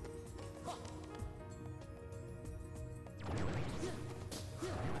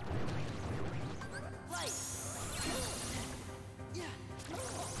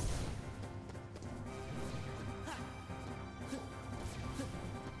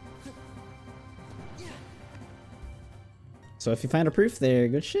 So if you find a proof there,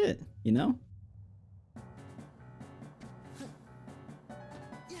 good shit, you know?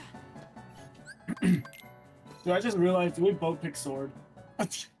 Dude, I just realized we both picked sword.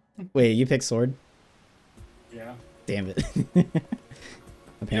 Wait, you picked sword? Yeah. Damn it.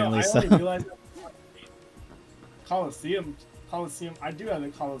 Apparently I so. only realized that Coliseum, I do have the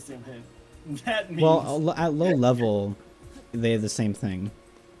Coliseum hit. That means... Well, at low level, they're the same thing.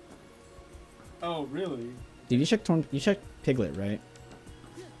 Oh, really? Did you check you checked Piglet, right?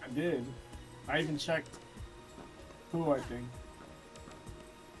 I did. I even checked who, I think.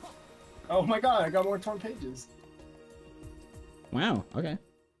 Oh my god, I got more torn pages. Wow, okay.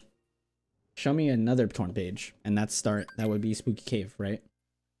 Show me another torn page, and that would be Spooky Cave, right?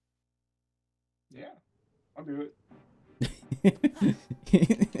 Yeah, I'll do it.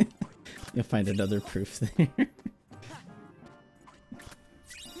 You'll find another proof there.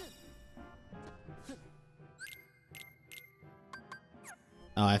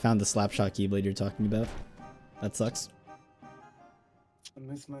 Oh, I found the Slapshot Keyblade you're talking about. That sucks. I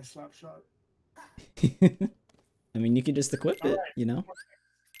missed my slap shot. I mean, you could just equip it, Alright. you know?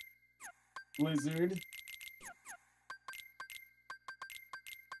 Blizzard.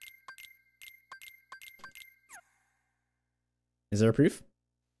 Is there a proof?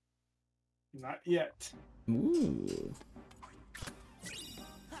 Not yet. Ooh.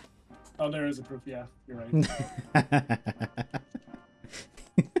 Oh, there is a proof, yeah. You're right.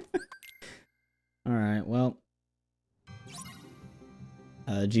 Alright, well.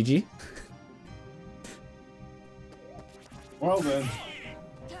 GG. Well then.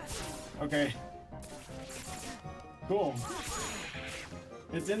 Okay. Cool.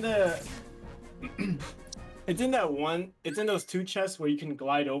 It's in the... it's in that one... It's in those two chests where you can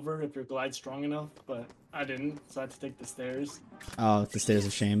glide over if your glide's strong enough, but I didn't, so I had to take the stairs. Oh, the Stairs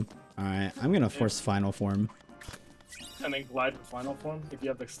of Shame. Alright, I'm gonna force Final Form. And then glide for final form if you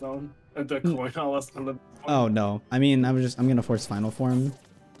have the stone. The coin, all else on the... Oh, no. I mean, I'm gonna force Final Form.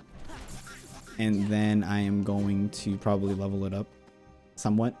 And then I am going to probably level it up.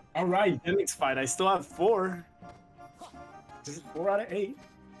 Somewhat. Alright, Demix fight. I still have 4. Just 4 out of 8.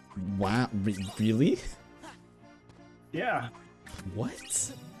 Wow, really? Yeah.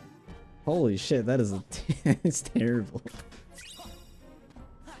 What? Holy shit, that is it's terrible.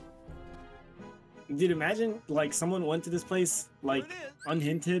 Dude, imagine, like, someone went to this place, like,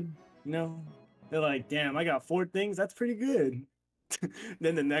 unhinted, you know? They're like, damn, I got 4 things? That's pretty good.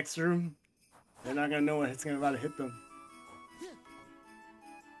 Then the next room, they're not gonna know what it's gonna about to hit them.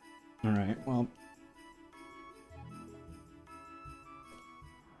 Alright, well.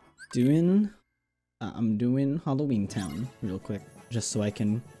 I'm doing Halloween Town real quick, just so I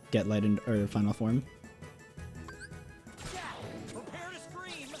can get or Final Form. Prepare to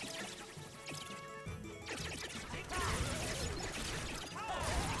scream.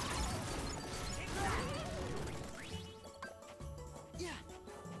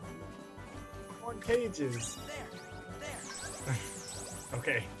 On pages. There.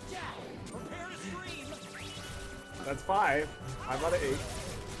 Okay, Prepare to scream. that's 5. 5 out of 8.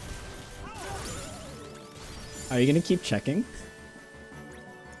 Are you gonna keep checking?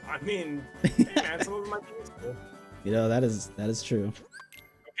 I mean, hey man, some of them might be useful. You know, that is true.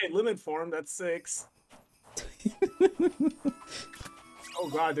 Okay, limit form, that's 6. Oh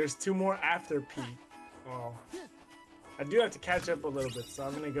god, there's 2 more after P. Oh. I do have to catch up a little bit, so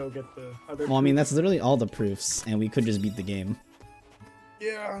I'm gonna go get the other. Well, I mean, proof. that's literally all the proofs, and we could just beat the game.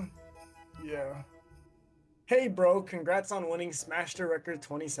 Yeah. Yeah. Hey, bro, congrats on winning Smash the Record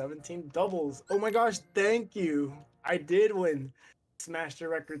 2017 doubles. Oh my gosh, thank you. I did win Smash the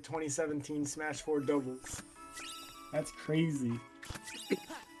Record 2017 Smash 4 doubles. That's crazy.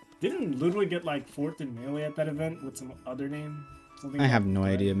 Didn't Ludwig get like 4th in Melee at that event with some other name? Something I have like no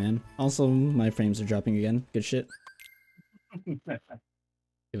that? idea, man. Also, my frames are dropping again. Good shit.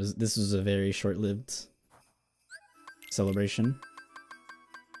 This was a very short-lived celebration.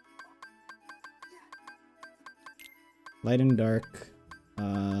 Light and dark.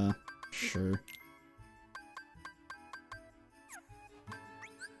 Sure.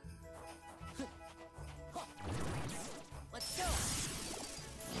 Let's go.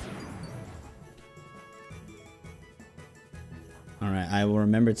 Alright, I will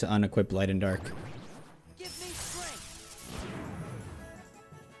remember to unequip light and dark. Give me strength.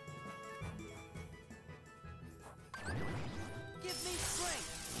 Give me strength.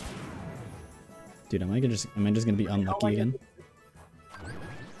 Dude, am I just gonna be unlucky again?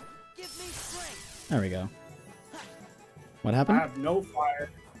 Give me strength. There we go. What I happened? have no fire.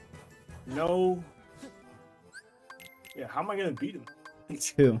 No. Yeah, how am I gonna beat him?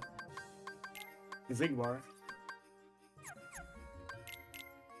 Who? Zigbar.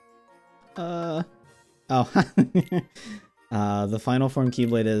 Oh. The final form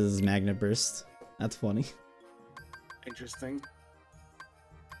Keyblade is Magnet Burst. That's funny. Interesting.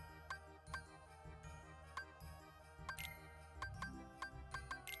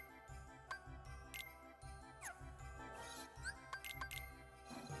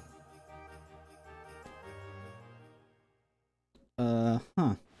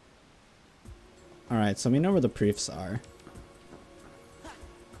 Huh. Alright, so we know where the proofs are.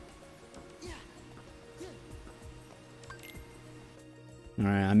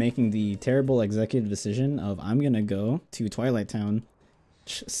 Alright, I'm making the terrible executive decision of I'm gonna go to Twilight Town,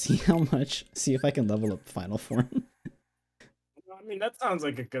 see if I can level up final form. I mean, that sounds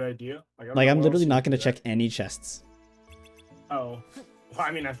like a good idea. I don't Like, know I'm what literally else not you gonna do check any chests. that. Oh. Well,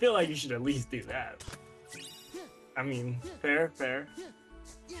 I mean, I feel like you should at least do that. I mean, fair, fair.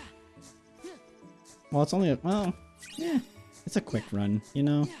 Well, it's only well, yeah, it's a quick run, you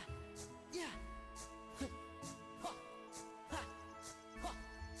know?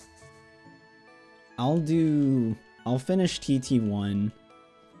 I'll finish TT1,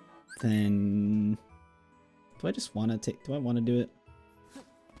 then... Do I just want to do I want to do it?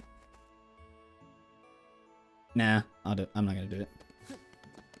 Nah, I'm not gonna do it.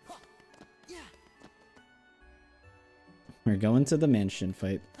 We're going to the mansion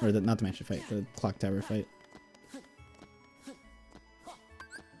fight, or not the mansion fight, the clock tower fight.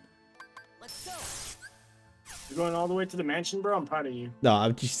 Let's go. You're going all the way to the mansion, bro? I'm proud of you.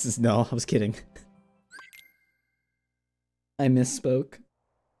 No, no, I was kidding. I misspoke.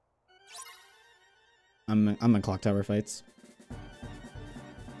 I'm in clock tower fights.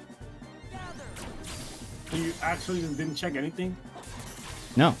 You actually just didn't check anything?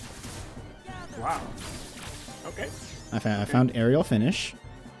 No, Wow. Okay. I found aerial finish.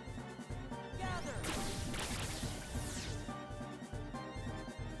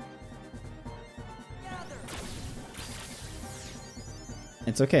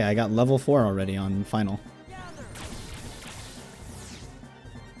 It's okay, I got level 4 already on final.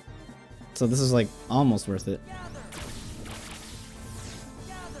 So this is like almost worth it.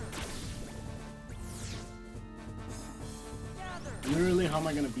 Literally, how am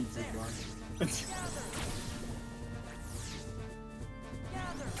I gonna beat Zigbar?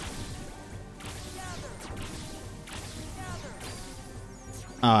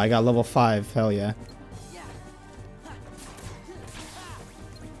 Oh, I got level 5, hell yeah.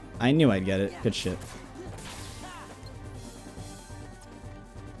 I knew I'd get it, good shit.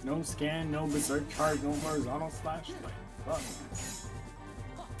 No scan, no berserk charge, no horizontal slash. Like, fuck.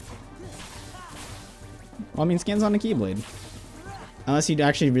 Well, I mean, scan's on a Keyblade. Unless you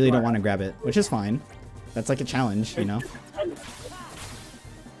actually really don't want to grab it, which is fine. That's like a challenge, you know?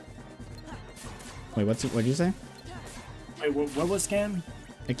 Wait, what'd you say? Wait, what was scan?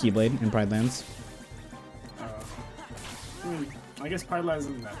 A Keyblade in Pride Lands. I guess Pride Lands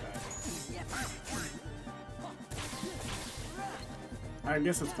isn't that bad. I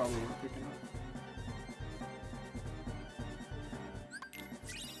guess it's probably worth picking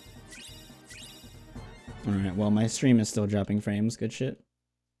up. Alright, well, my stream is still dropping frames. Good shit.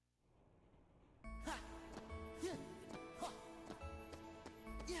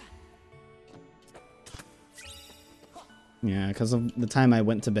 Yeah, because of the time I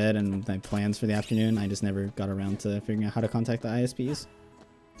went to bed and my plans for the afternoon, I just never got around to figuring out how to contact the ISPs.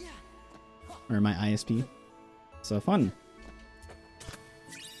 Or my ISP. So fun.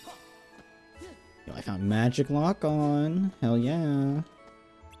 Yo, I found Magic Lock on. Hell yeah.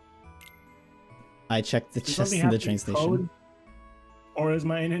 I checked the Does chest something in the have to train be station. code? Or is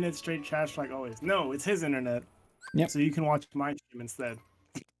my internet straight trash like always? No, it's his internet. Yep. So you can watch my stream instead.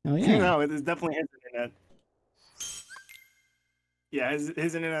 Hell yeah. No, it is definitely his internet. Yeah,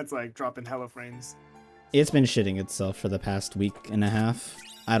 his internet's like dropping hella frames. It's been shitting itself for the past week and a half.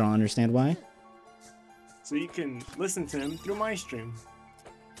 I don't understand why. So you can listen to him through my stream.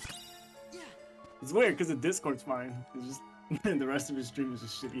 It's weird because the Discord's fine. It's just the rest of his stream is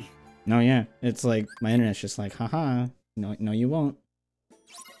just shitty. No, yeah. It's like, my internet's just like, haha. No, no, you won't.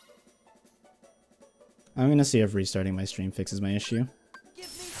 I'm gonna see if restarting my stream fixes my issue. Yeah,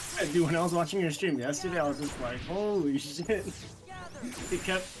 dude, when I was watching your stream yesterday, I was just like, holy shit. It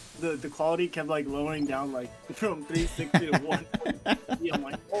kept, the quality kept like lowering down like from 360 to 1. I'm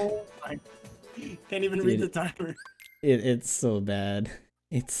like, oh my. Can't even read the timer. It's so bad.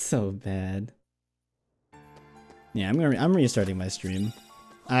 It's so bad. Yeah, I'm restarting my stream.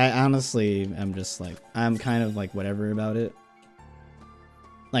 I honestly am just like, I'm kind of like whatever about it.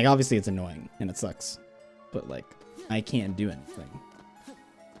 Like, obviously it's annoying and it sucks, but like, I can't do anything.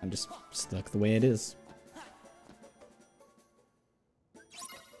 I'm just stuck the way it is.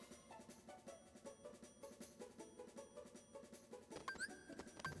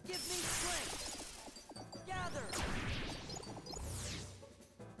 Give me strength. Gather.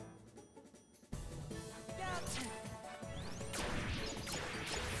 Gather.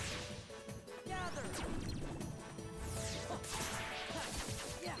 Gather.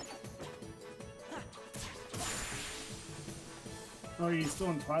 Yeah. Oh, are you still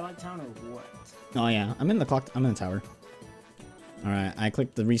in Twilight Town or what? Oh yeah, I'm in the clock. I'm in the tower. All right, I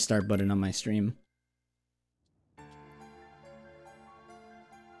clicked the restart button on my stream.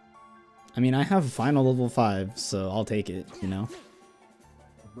 I mean, I have final level 5, so I'll take it, you know?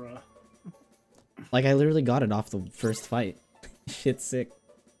 Bruh. Like, I literally got it off the first fight. Shit's sick.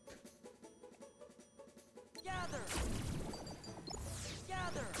 Gather.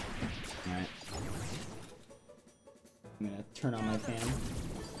 Gather. Alright. I'm gonna turn on my fan.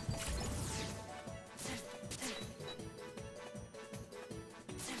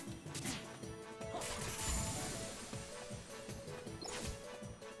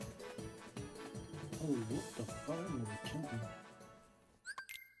 Oh, what the fuck? I'm gonna kill him.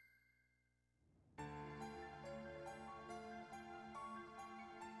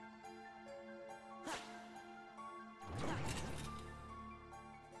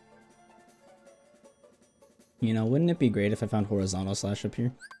 You know, wouldn't it be great if I found horizontal slash up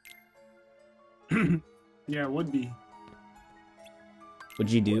here? Yeah, it would be.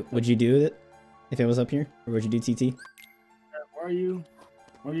 Would you do it if it was up here? Or would you do TT? Where are you?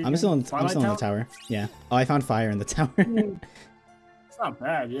 Where are you I'm again? still in the Twilight tower. Yeah. Oh, I found fire in the tower. Town? It's not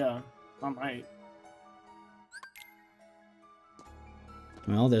bad, yeah. I might.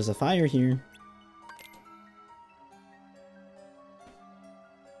 Well, there's a fire here.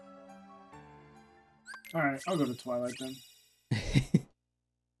 Alright, I'll go to Twilight then.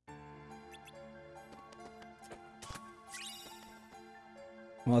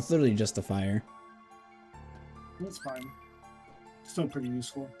 Well, it's literally just a fire. That's fine. Still pretty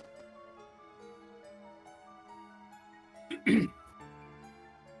useful. Alright,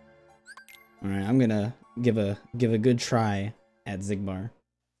 I'm gonna give a good try at Zigbar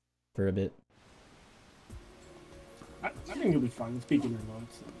for a bit. I think it'll be fun. It's beginner mode,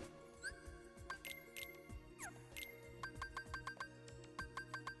 so.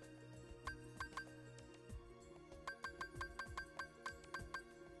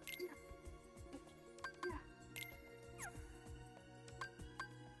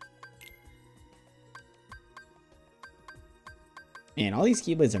 Man, all these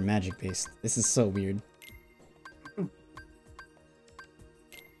Keyblades are magic based. This is so weird.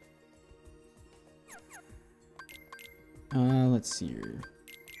 Let's see here.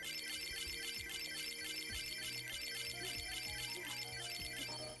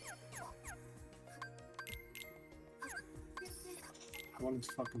 I want his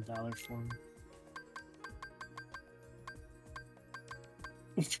fucking Valor form.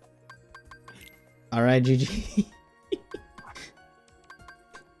 Alright, GG.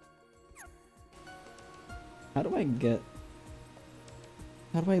 How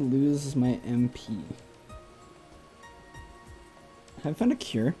do I lose my MP? I found a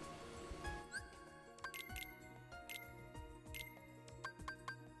cure.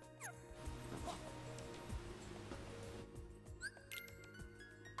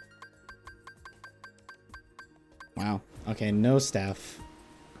 Wow. Okay, no staff.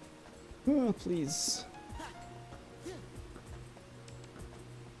 Oh, please.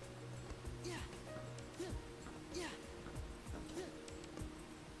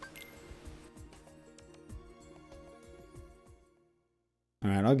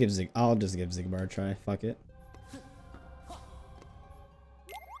 Alright, I'll just give Zigbar a try. Fuck it.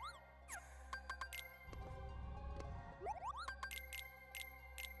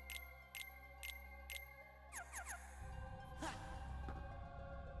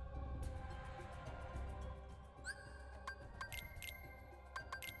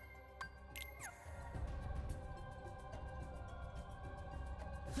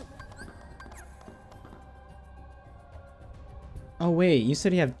 Oh wait, you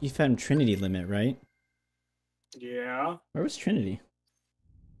said you found Trinity Limit, right? Yeah. Where was Trinity?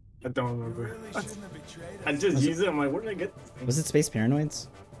 I don't remember. I just used it. I'm like, where did I get this thing? Was it Space Paranoids?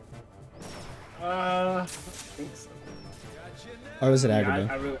 I think so. Or was it Yeah, Agrabah?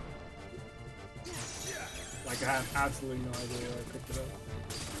 I really... Like, I have absolutely no idea where I picked it up.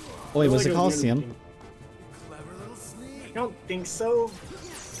 Oh wait, I was feel it like near the Coliseum? beginning. I don't think so.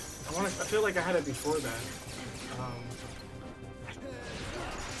 I feel like I had it before that.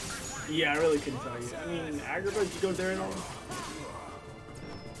 Yeah, I really couldn't tell you. I mean, Agrabah, did you go there at all?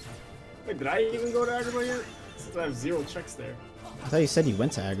 Wait, did I even go to Agrabah yet? Since I have 0 checks there. I thought you said you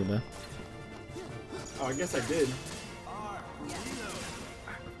went to Agrabah. Oh, I guess I did. I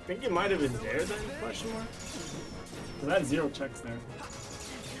think it might have been there then, question mark? Because I had 0 checks there.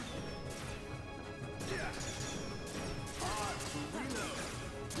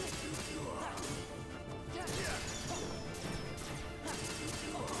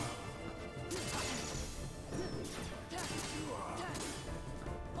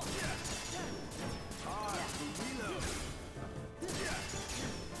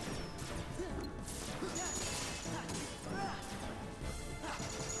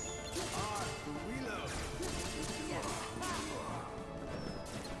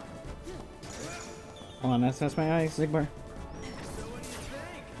 Hold on, that's my eye, Zigbar.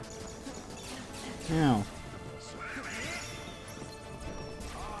 Ow.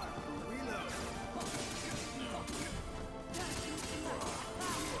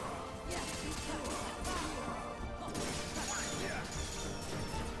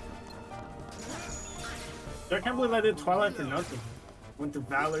 I can't believe I did Twilight for nothing. Went to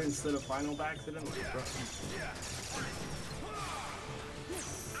Valor instead of Final by accident. Like, bro.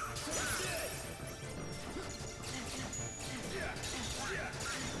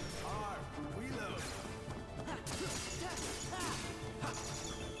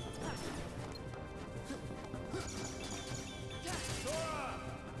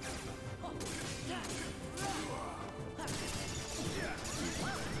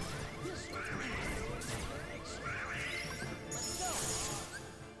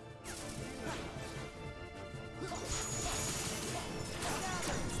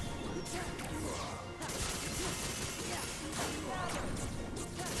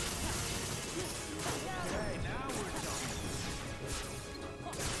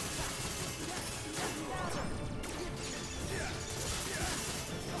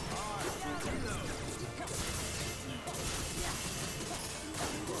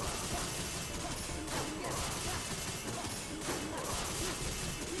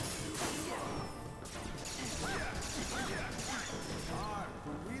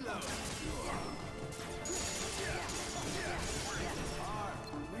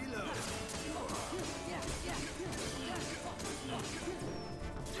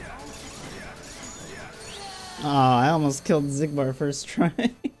 Oh, I almost killed Zigbar first try.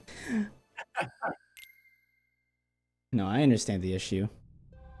 No, I understand the issue.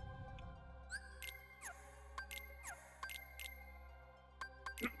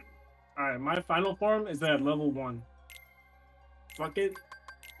 Alright, my final form is at level 1. Fuck it.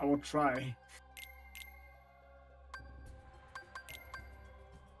 I will try.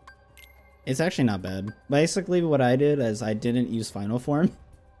 It's actually not bad. Basically, what I did is I didn't use final form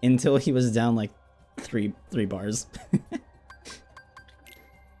until he was down like three bars.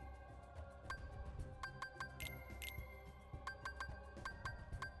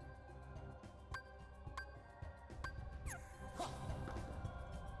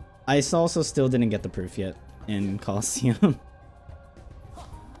 I also still didn't get the proof yet in Coliseum.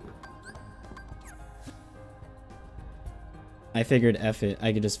 I figured F it,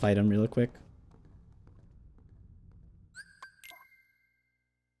 I could just fight him real quick.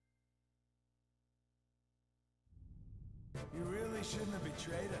 really shouldn't have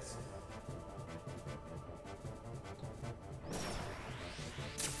betrayed us.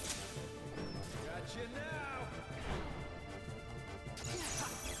 Gotcha now.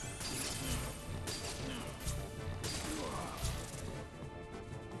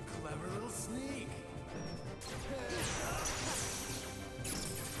 Clever little sneak.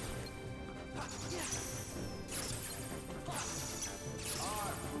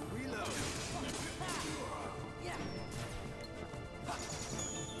 R for reload.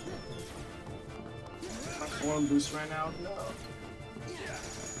 My form boost right now. No. R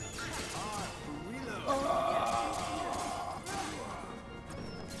for reload.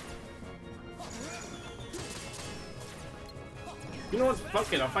 You know what?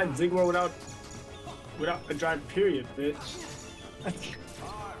 Fuck it. I'll find Zigmore without a drive. Period, bitch. R for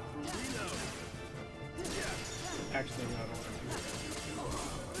reload. Actually, no, I don't want to do that.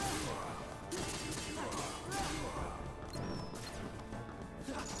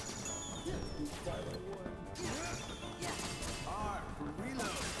 R for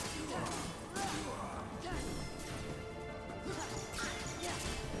reload.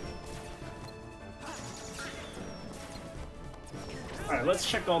 All right, let's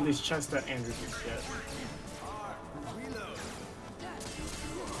check all these chests that Andrew can get. R for reload. R for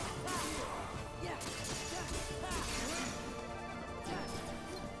reload.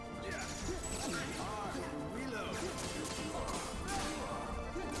 R for reload. R for reload. R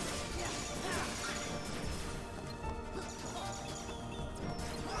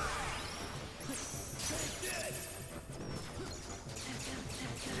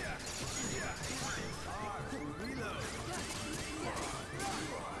for reload.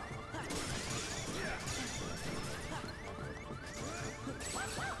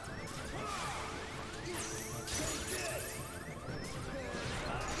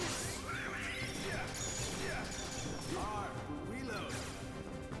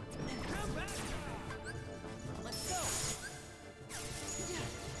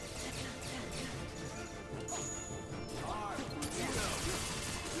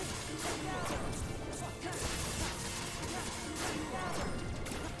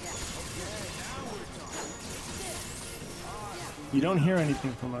 You don't hear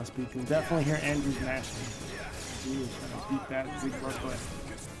anything from us, but you can definitely hear Andrew's mashing. He is trying to beat that Zigmore butt.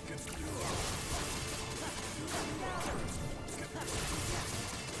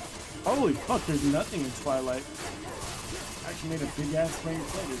 Holy fuck, there's nothing in Twilight. I actually made a big ass player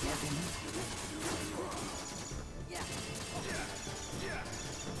play. There's nothing here.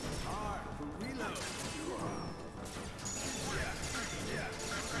 R for reload. R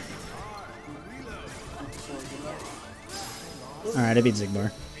for reload. Alright, I beat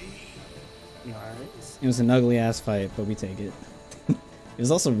Zigbar. You alright? It was an ugly ass fight, but we take it. It was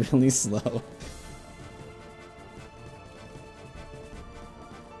also really slow.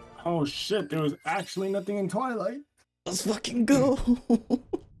 Oh shit, there was actually nothing in Twilight. Let's fucking go!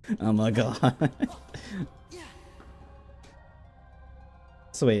 Oh my god.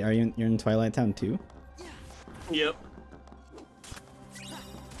 So wait, you're in Twilight Town too? Yep.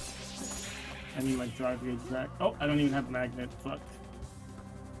 I need like drive gauge back. Oh, I don't even have magnet. Fuck.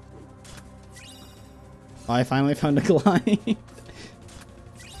 Oh, I finally found a glide.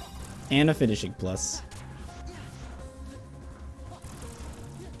 And a finishing plus.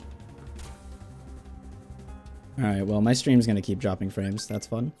 Alright, well my stream's gonna keep dropping frames, that's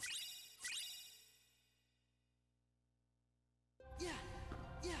fun.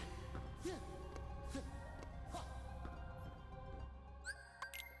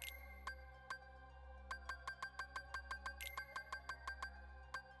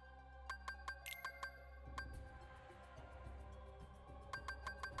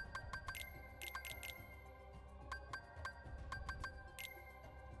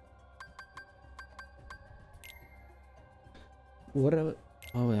 What oh,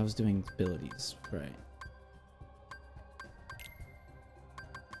 I was doing abilities, right.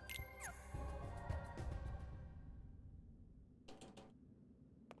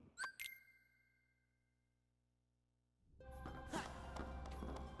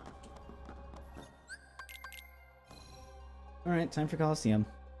 Alright, time for Coliseum.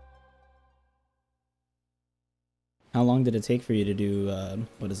 How long did it take for you to do,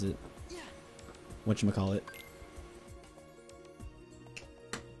 what is it? Whatchamacallit?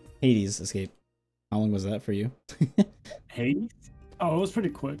 Hades escape. How long was that for you? Hades? Oh, it was pretty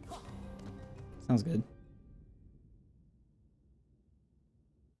quick. Sounds good.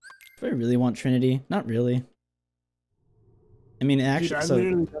 Do I really want Trinity? Not really. I mean, actually, Dude, I so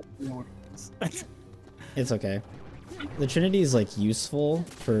literally don't know what it is. it's okay. The Trinity is like useful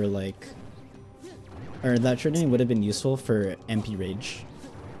for like or that training would have been useful for MP Rage.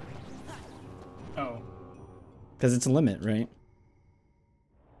 Oh, Because it's a limit, right?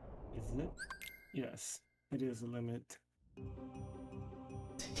 is it? Yes, it is a limit.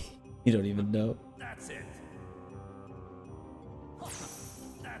 You don't even know. That's it.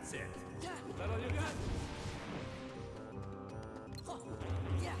 That's it.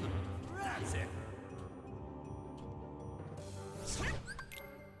 That's it.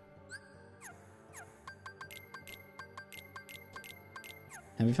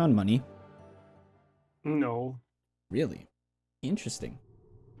 Have you found money? No. Really? Interesting.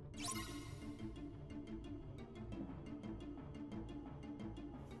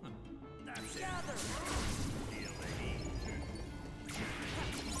 That's it. Gather. Deal, lady.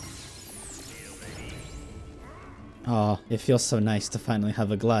 Deal, lady. Oh, it feels so nice to finally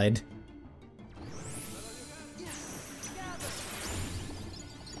have a glide. Gather.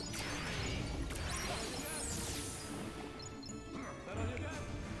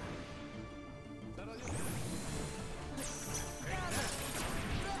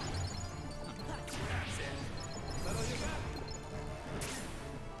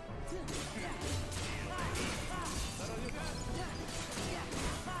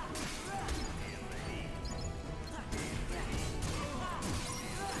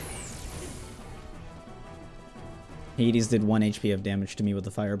 Hades did 1 HP of damage to me with the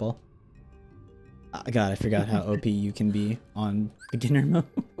fireball. God, I forgot how OP you can be on beginner mode.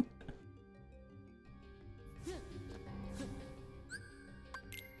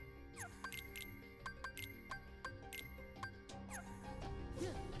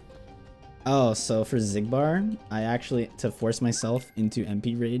 Oh, so for Zigbar, I actually, to force myself into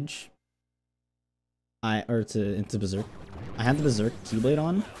MP Rage, into Berserk, I had the Berserk Keyblade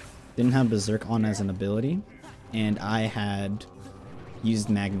on, didn't have Berserk on as an ability, and I had used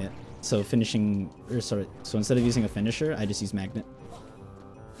Magnet. So so instead of using a finisher, I just used Magnet.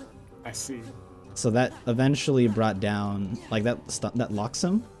 I see. So that eventually brought down, like that locks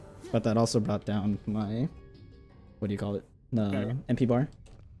him, but that also brought down my, what do you call it? The Okay. MP bar.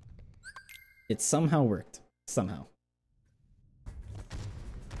 It somehow worked. Somehow.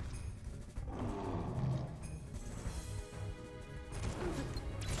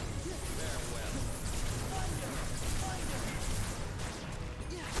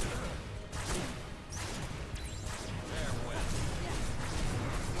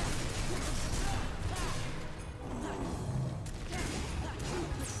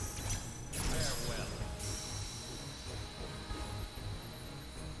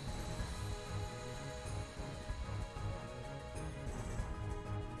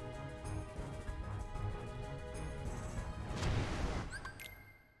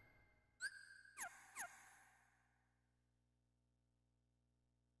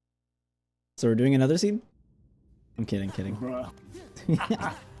 So we're doing another seed? I'm kidding, kidding. Bruh.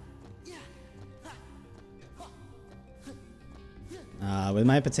 With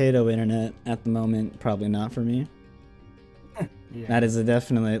my potato internet at the moment, probably not for me. Yeah. That is a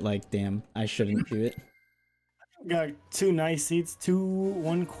definite, like, damn, I shouldn't do it. Got 2 nice seats,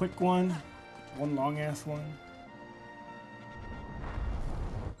 one quick one, one long ass one.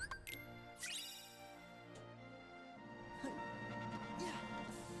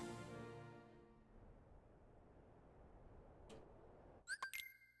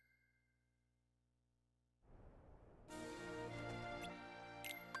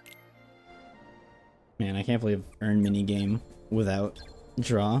 Man, I can't believe earn minigame without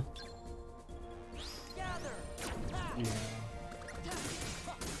draw. Gather. Yeah.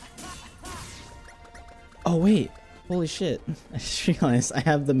 Oh wait, holy shit! I just realized I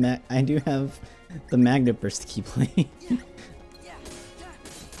have I do have the Magnet Burst Keyblade.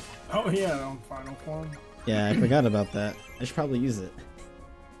 Oh yeah, on final form. Yeah, I forgot about that. I should probably use it.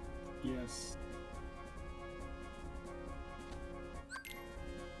 Yes.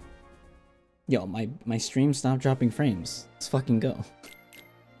 Yo, my stream stopped dropping frames. Let's fucking go.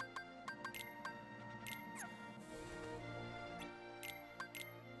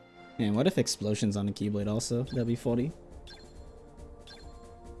 Man, what if explosions on the Keyblade also? That'd be 40.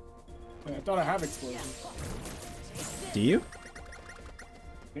 Wait, I thought I have explosion. Do you?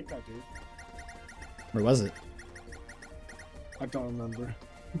 I think I do. Or was it? I don't remember.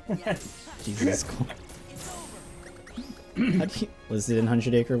 Jesus. Was it in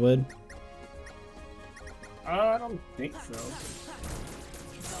 100 Acre Wood? I don't think so.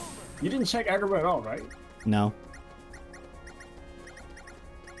 You didn't check Agrabah at all, right? No.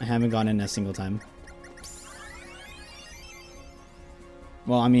 I haven't gone in a single time.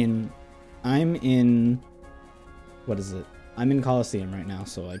 Well, I mean, I'm in... What is it? I'm in Coliseum right now,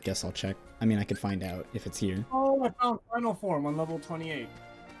 so I guess I'll check. I mean, I could find out if it's here. Oh, I found final form on level 28.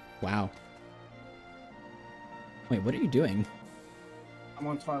 Wow. Wait, what are you doing? I'm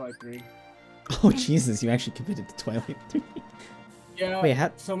on Twilight 3. Oh, Jesus, you actually committed to Twilight 3. Yeah. Wait,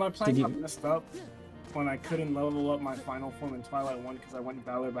 how... So my plan did got you- messed up when I couldn't level up my final form in Twilight 1 because I went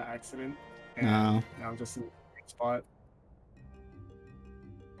Valor by accident. And No. now I'm just in the same spot.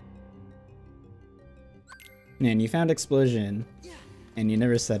 Man, you found Explosion, and you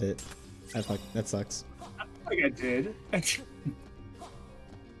never said it. That sucks. Like I did.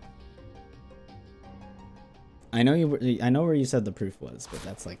 I know I know where you said the proof was, but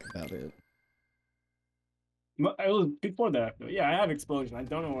that's like about it. It was before that. But yeah, I have Explosion. I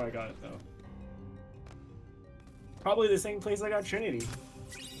don't know where I got it though. Probably the same place I got Trinity.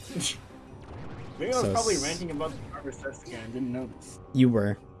 Maybe I was So probably s- ranting about the Harvest again and didn't notice. You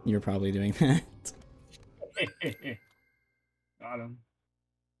were probably doing that. Got him.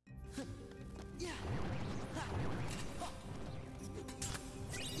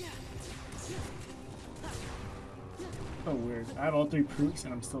 So weird. I have all 3 proofs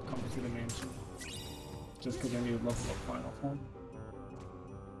and I'm still coming to the mansion. Just because I need to level up final form.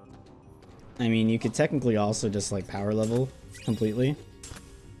 I mean, you could technically also just like power level completely.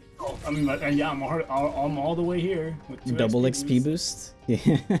 Oh, I mean, but, yeah, I'm all the way here. With 2 Double XP XP boost.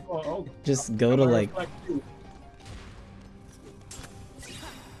 Yeah. Oh, Just go to like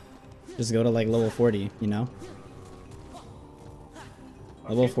level 40, you know?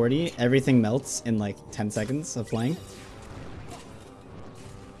 Level 40, everything melts in like 10 seconds of playing.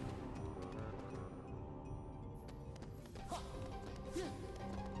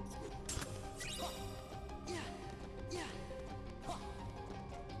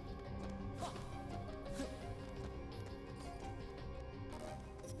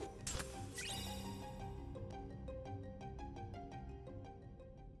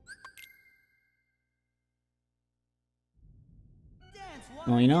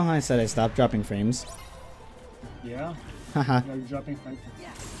 Well, you know how I said I stopped dropping frames? Yeah. Haha. Are you dropping frames?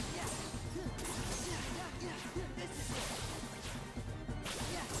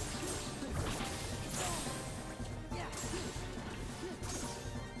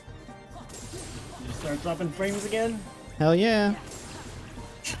 You start dropping frames again? Hell yeah.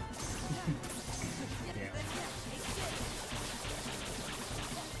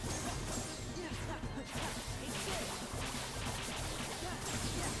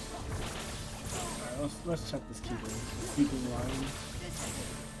 Alright, let's check this keeping line.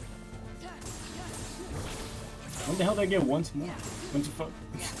 When the hell did I get once more? Once you fuck.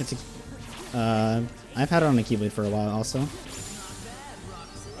 It's I've had it on a Keyblade for a while also. Oh,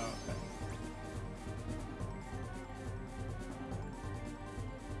 okay.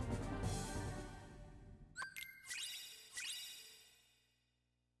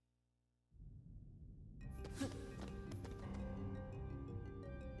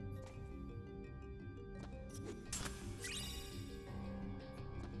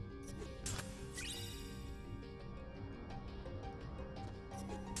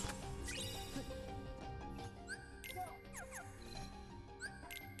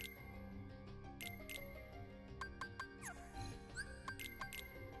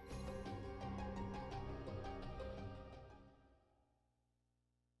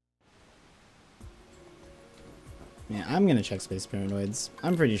 Yeah, I'm gonna check Space Paranoids.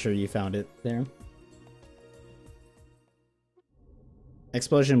 I'm pretty sure you found it there.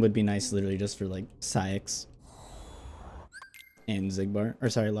 Explosion would be nice literally just for like Psyx and Zigbar. Or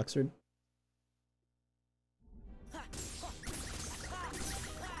sorry, Luxord.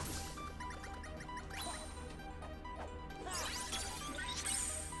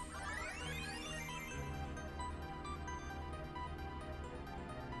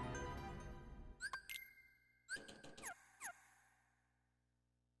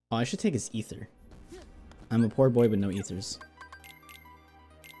 Oh, I should take his ether. I'm a poor boy with no ethers.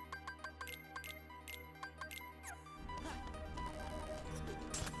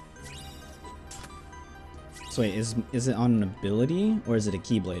 So wait, is it on an ability or is it a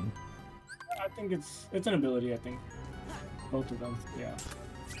Keyblade? I think it's an ability, I think. Both of them, yeah.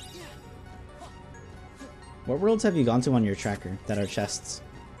 What worlds have you gone to on your tracker that are chests?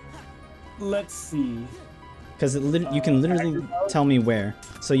 Let's see. Because you can literally Agrabah? tell me where.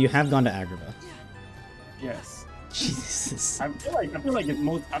 So you have gone to Agrabah. Yes. Jesus. I feel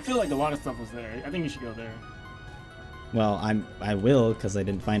like a lot of stuff was there. I think you should go there. Well, I will because I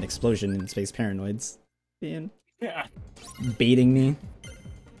didn't find Explosion in Space Paranoids. Man, Yeah. baiting me.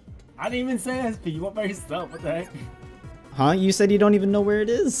 I didn't even say SP. You went by yourself. What the heck? Huh? You said you don't even know where it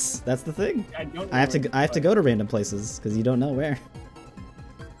is. That's the thing. I don't. Know I have to. where it I have to is, go to random places because you don't know where.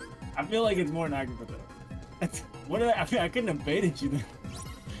 I feel like it's more in Agrabah though. What did I mean, I couldn't have baited you then.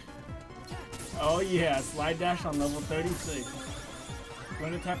 Oh yeah, slide dash on level 36.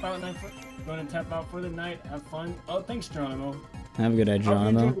 Going to tap out night for, going to tap out for the night. Have fun. Oh, thanks, Geronimo. Have a good night,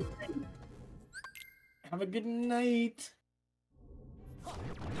 Geronimo. Have a good night.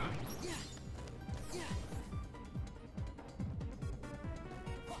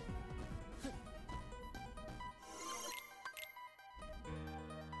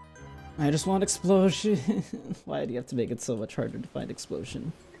 I just want explosion. Why do you have to make it so much harder to find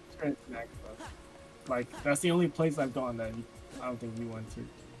explosion? Like, that's the only place I've gone that I don't think you went to.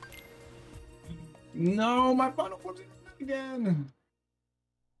 No, my final form again.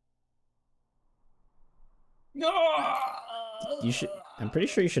 No. You should. I'm pretty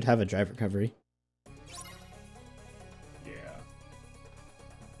sure you should have a drive recovery. Yeah.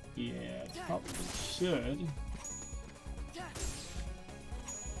 Yeah, probably should.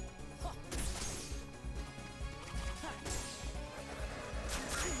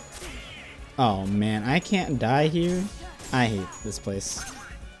 Oh man, I can't die here. I hate this place.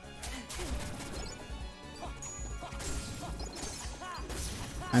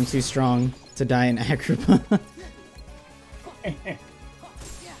 I'm too strong to die in Agrabah.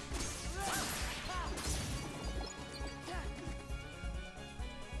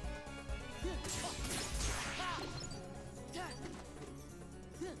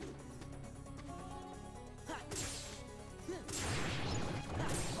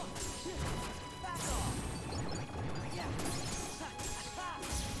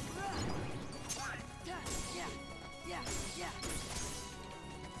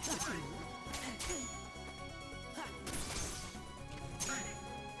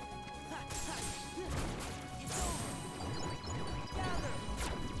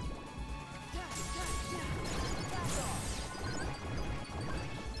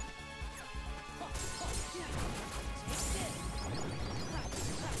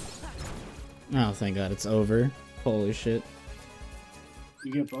 Oh, thank God, it's over. Holy shit.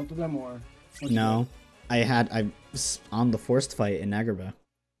 You get both of them or? No, I was on the forced fight in Agrabah.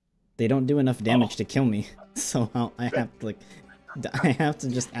 They don't do enough damage to kill me, so I have to I have to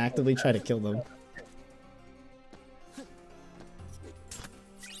just actively try to kill them.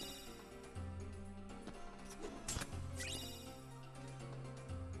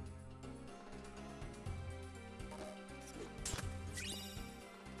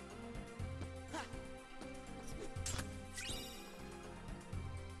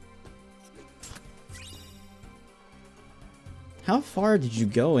 How far did you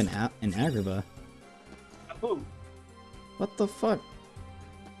go in Agrabah? Ooh. What the fuck?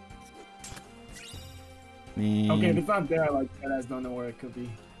 Man. Okay, if it's not there, like, I just don't know where it could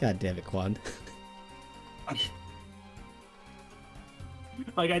be. God damn it, Quad.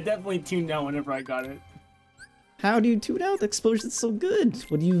 Like, I definitely tuned out whenever I got it. How do you tune out? The explosion's so good.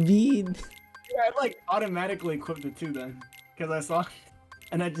 What do you mean? Yeah, I like automatically equipped it too then, because I saw,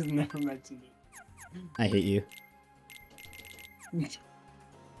 and I just never mentioned it. I hate you.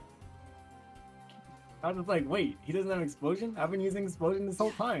 I was just like, wait, he doesn't have explosion? I've been using explosion this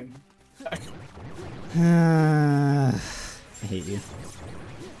whole time. I hate you.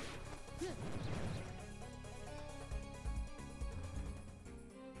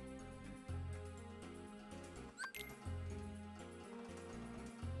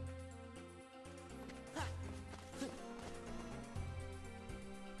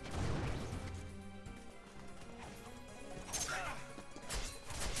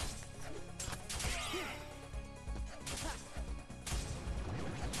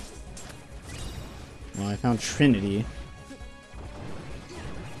 Well, I found Trinity.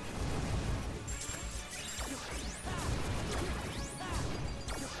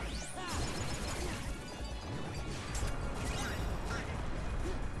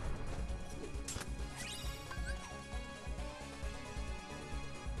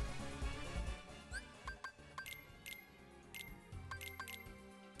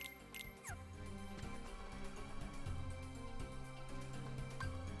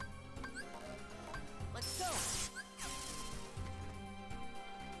 Let's go.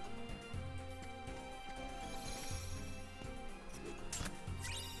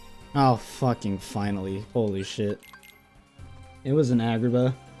 Oh, fucking finally. Holy shit. It was an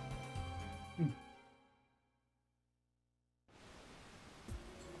Agrabah.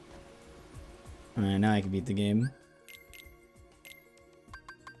 Alright, now I can beat the game.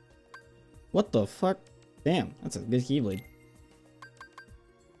 What the fuck? Damn, that's a good Keyblade.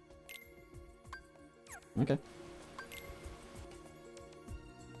 Okay.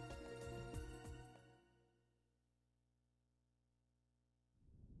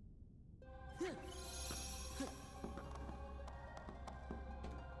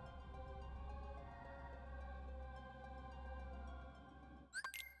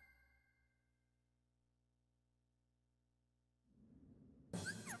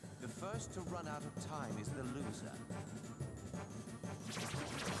 first to run out of time is the loser.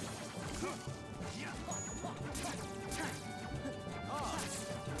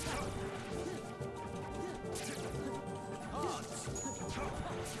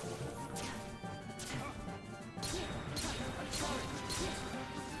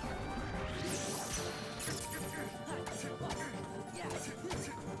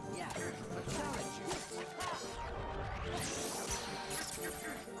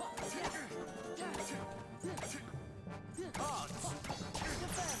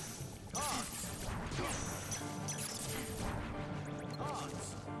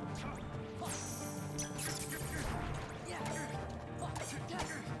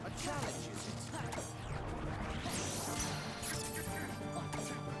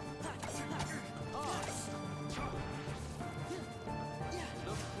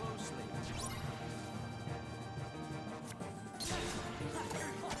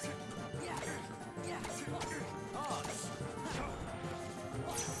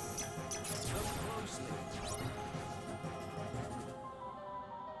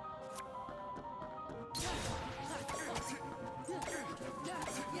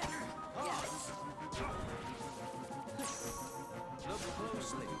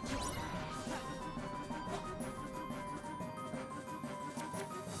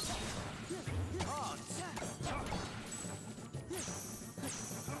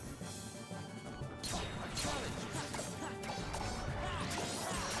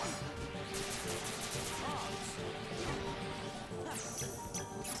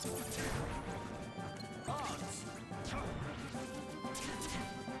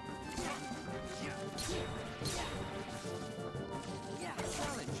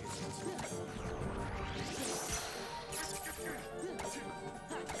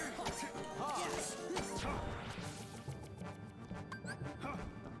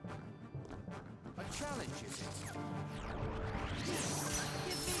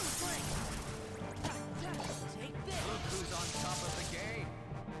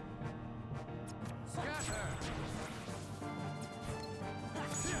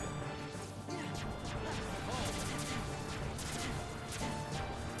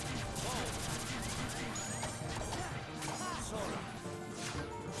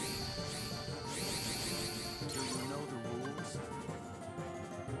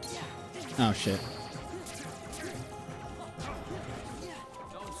 Oh shit.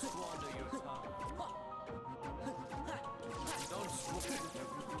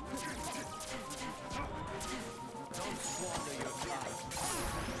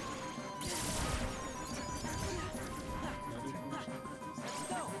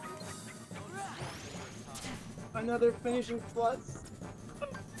 Another finishing plus.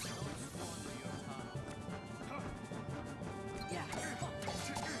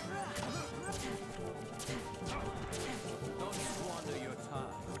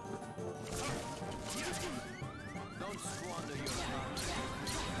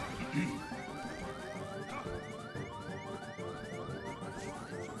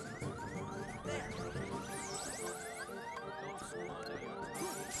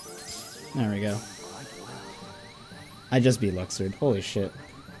 There we go. I just beat Luxord. Holy shit.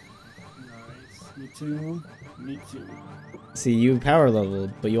 Nice. Me too. Me too. See, you power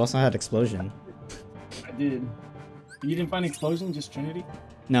leveled, but you also had Explosion. I did. You didn't find Explosion, just Trinity?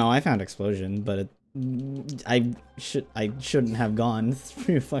 No, I found Explosion, but I shouldn't have gone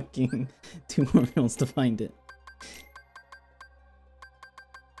through fucking tutorials to find it.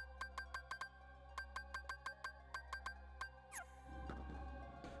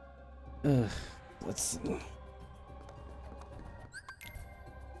 Ugh, let's see.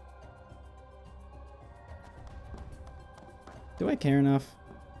 Do I care enough?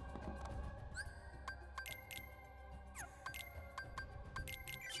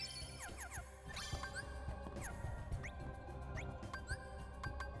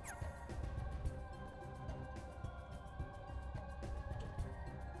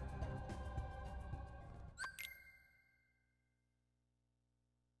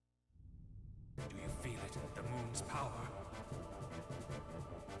 Do you feel it? The moon's power.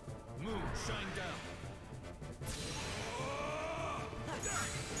 Moon, shine down.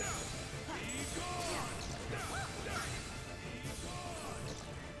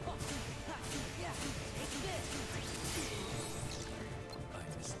 I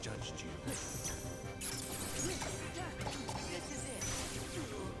misjudged you.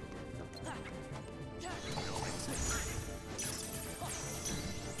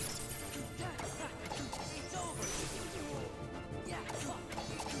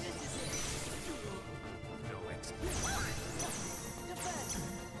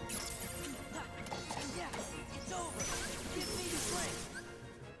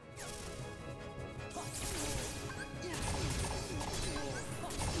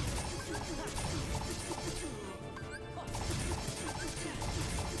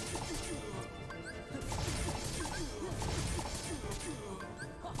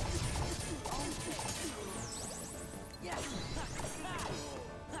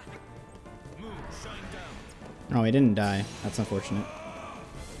 Oh, he didn't die. That's unfortunate.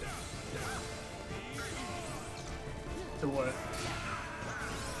 To what?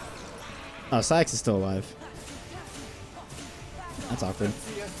 Oh, Sykes is still alive. That's awkward. I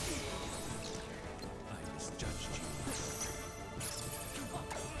misjudged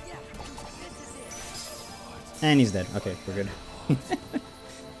you. And he's dead. Okay, we're good.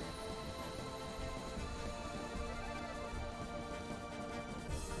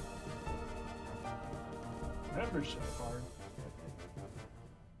 Membership card.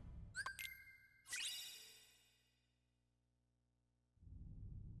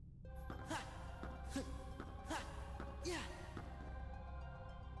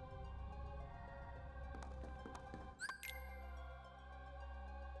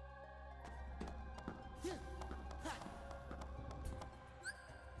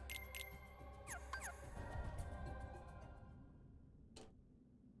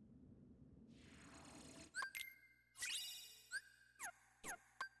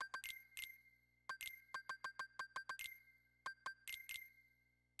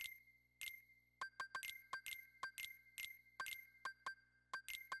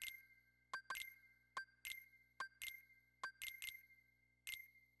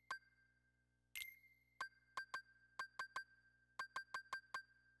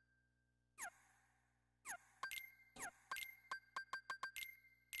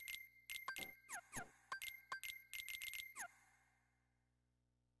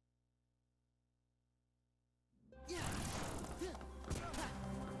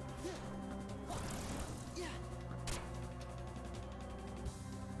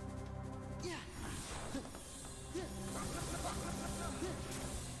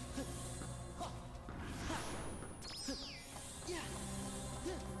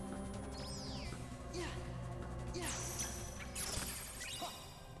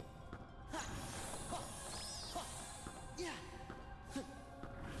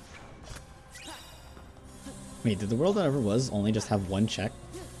 Wait, did the world that ever was only just have one check?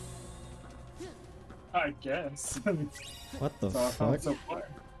 I guess. What the So I found fuck? so far.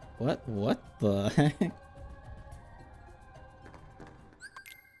 What the heck?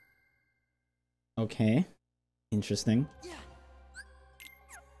 Okay. Interesting.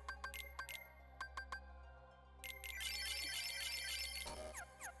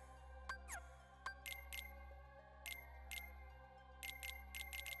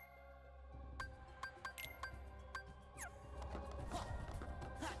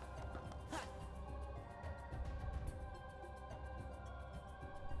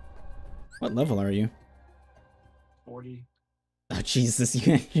 What level are you? 40. Oh Jesus,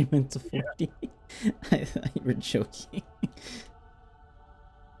 you actually went to 40? I thought you were joking.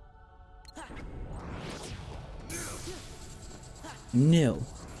 No.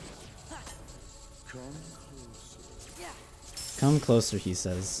 Come closer, he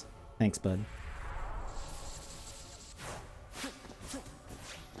says. Thanks, bud.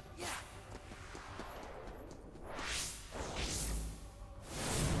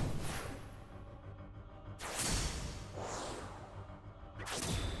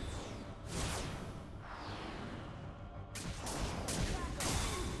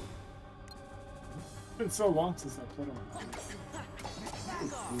 It's been so long since I played him.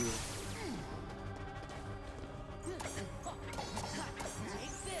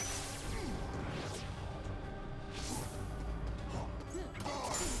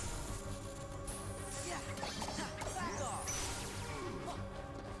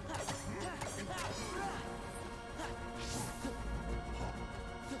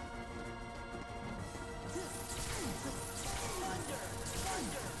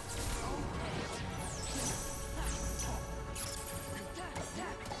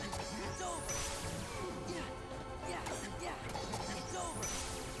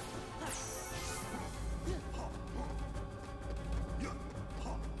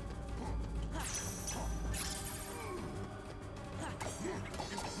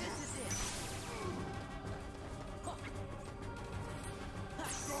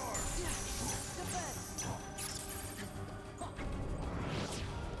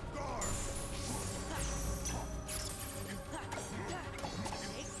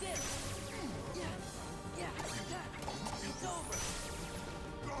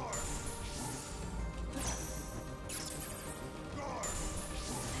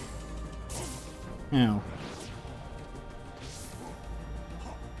 Ow.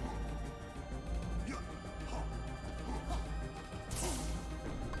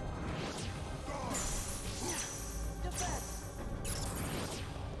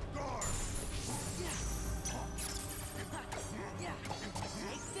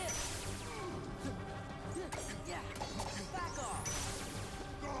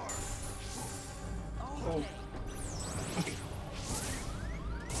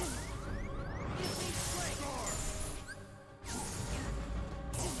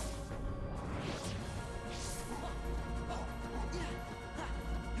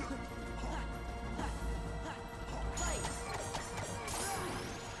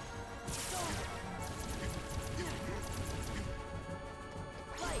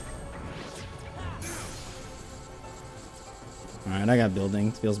 I got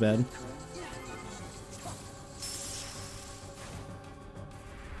building. Feels bad.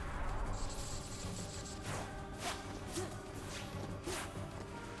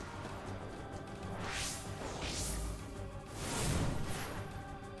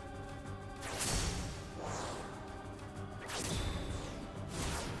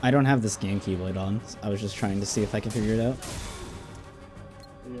 I don't have this game Keyblade on. I was just trying to see if I can figure it out.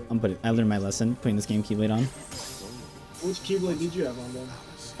 I learned my lesson putting this game Keyblade on. Which Keyblade did you have on then?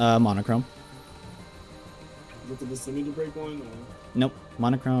 Monochrome. With the vicinity break one? Or? Nope.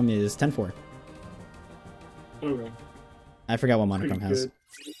 Monochrome is 10-4. Okay. I forgot what Monochrome Pretty has. good.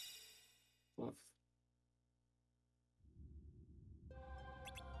 Well,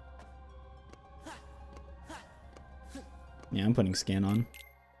 Yeah, I'm putting scan on.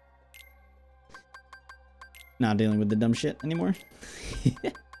 Not dealing with the dumb shit anymore.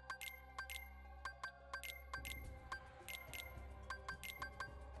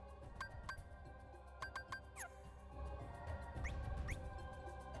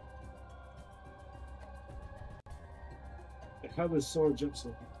 how does Sora jump so?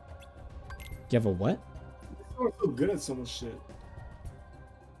 You have a what? Sora's so good at so much shit.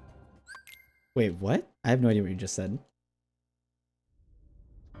 Wait, what? I have no idea what you just said.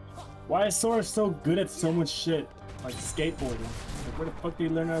 Why is Sora so good at so much shit? Like skateboarding. Like where the fuck did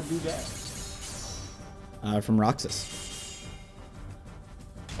he learn how to do that? From Roxas.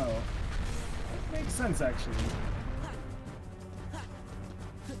 Oh. That makes sense actually.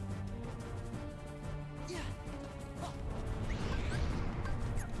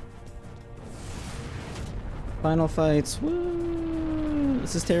 Final fights. Woo!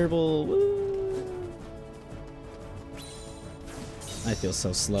 This is terrible. Woo! I feel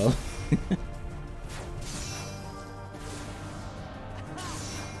so slow.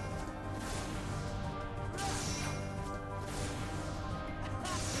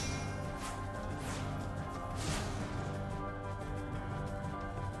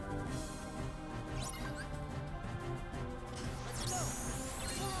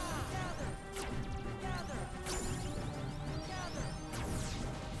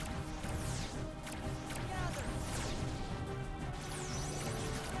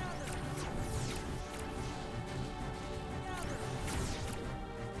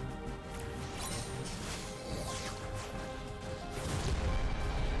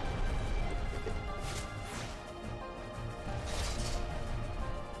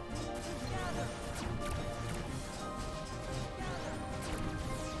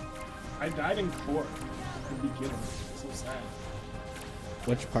 I died in court at the beginning. So sad.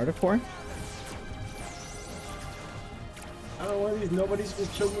 Which part of 4? I don't know why nobody's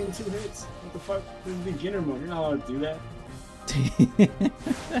just killed me in 2 hits. What the fuck? This is beginner mode. You're not allowed to do that.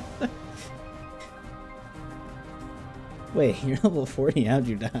 Wait, you're level 40. How'd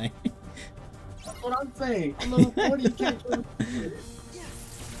you die? That's what I'm saying. I'm level 40. You can't kill me.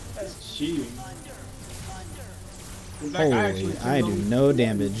 That's cheating. In fact, Holy, I do no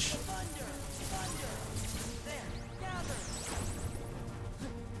damage.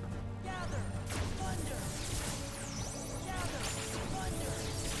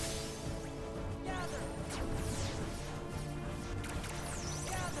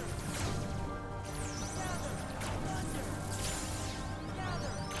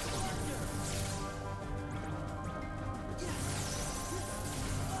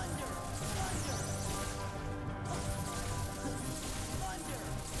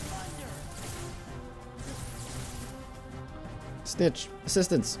 Stitch,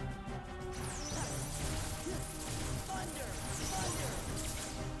 assistance.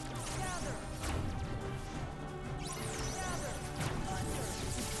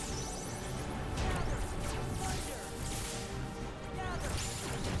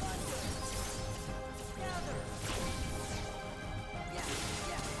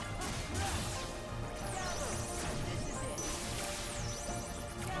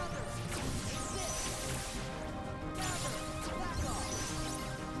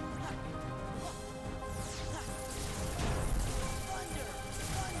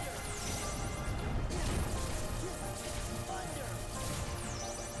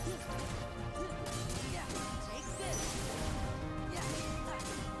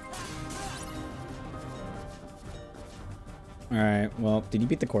 Alright, well, did you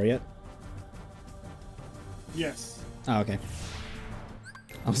beat the core yet? Yes. Oh, okay.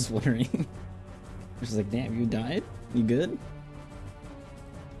 I was wondering. I was like, damn, you died? You good?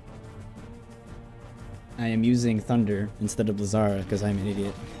 I am using Thunder instead of Blizzara because I'm an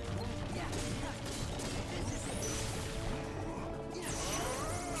idiot.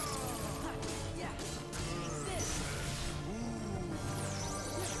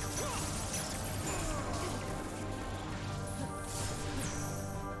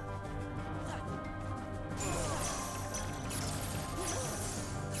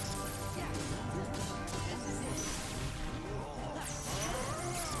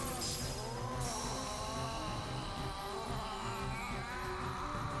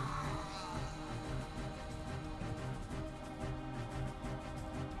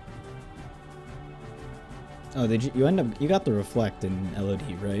 Oh, did you end up you got the reflect in LOD,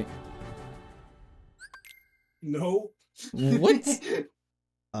 right? No. What?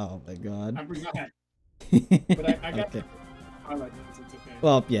 Oh my god. I forgot. But I got Okay. I like this. It's okay.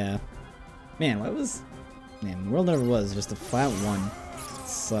 Well, yeah. Man, World Never Was just a flat 1. It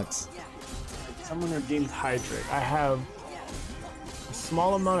sucks. Someone redeemed hydrate. I have a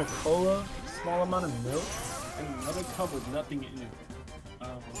small amount of cola, a small amount of milk, and another cup with nothing in it.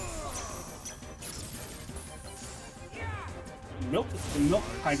 The milk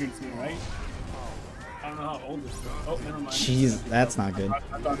hydrates me, right? I don't know how old this is. Oh, never mind. Jeez, that's not good. I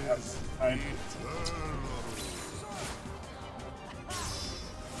thought it was hydrates.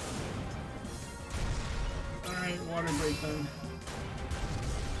 Alright, water break then.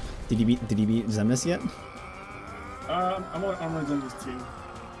 Did you beat Zemus yet? I'm on Armor Genders 2.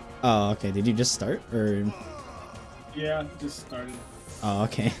 Oh, okay. Did you just start or? Yeah, just started. Oh,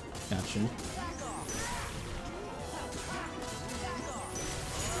 okay. Gotcha.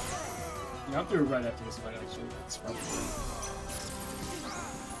 Yeah, I'll do it right after this fight, actually. That's probably.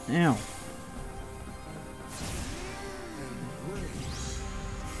 Ow.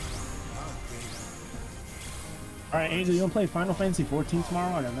 Alright, Angel, you wanna play Final Fantasy 14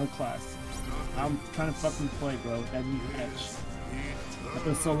 tomorrow? I got no class. I'm trying to fucking play, bro. That new catch. I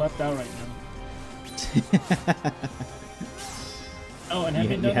feel so left out right now. Oh, and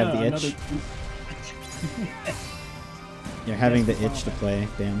have you done have the another... itch. You're having the itch to play,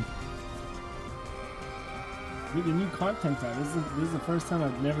 damn. With the new content out. This is the first time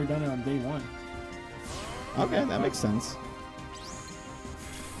I've never done it on day one. Okay, that makes sense.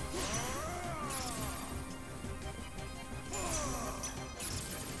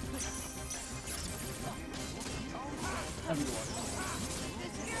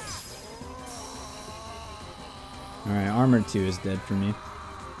 Alright, Armored 2 is dead for me.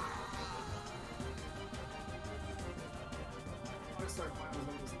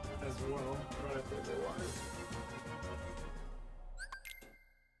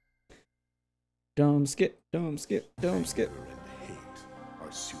 Dome skip, dome skip, dome skip. Anger and hate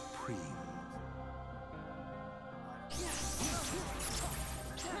are supreme.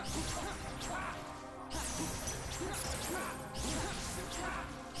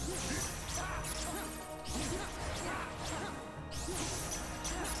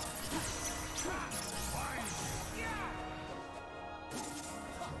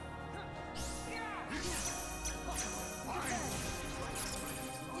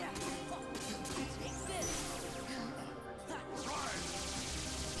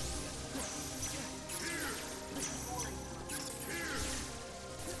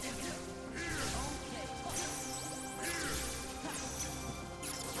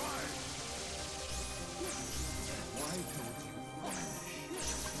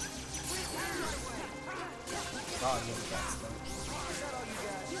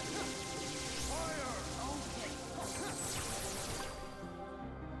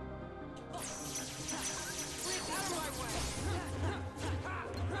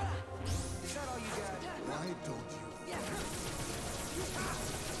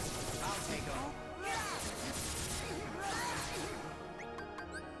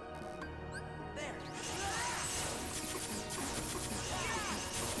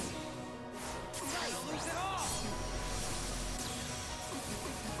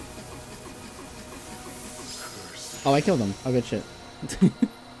 Oh, I killed him. Oh, good shit.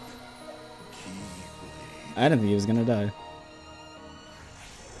 I didn't think he was gonna die.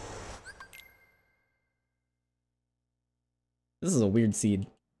 This is a weird seed.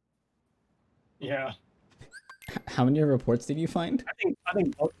 Yeah. How many reports did you find? I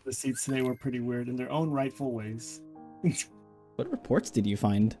think both of the seeds today were pretty weird in their own rightful ways. What reports did you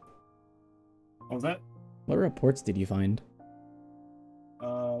find? What was that? What reports did you find?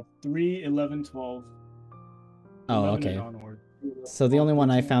 3, 11, 12. Oh, 11 okay. and onward. So the only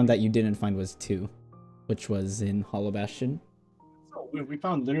one I found that you didn't find was 2, which was in Hollow Bastion. So weird. We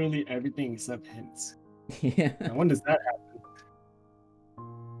found literally everything except hints. Yeah. Now, when does that happen?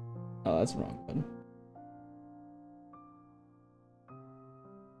 Oh, that's wrong, bud.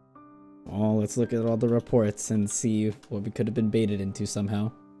 Oh, let's look at all the reports and see what we could have been baited into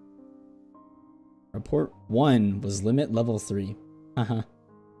somehow. Report 1 was limit level 3. Haha.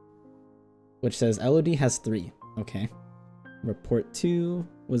 Which says LOD has 3. Okay. Report 2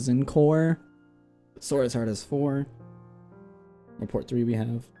 was in core. Sora's Heart has 4. Report 3 we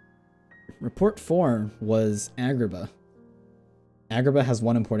have. Report 4 was Agrabah. Agrabah has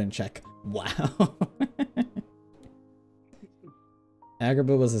 1 important check. Wow.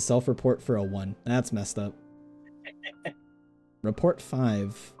 Agrabah was a self-report for a 1. That's messed up. Report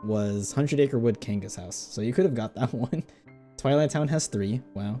 5 was 100 Acre Wood Kanga's house, so you could have got that one. Twilight Town has 3.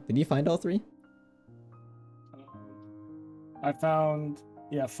 Wow. Did you find all 3? I found,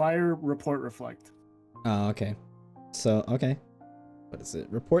 yeah, Fire, Report, Reflect. Oh, okay. So, okay. What is it?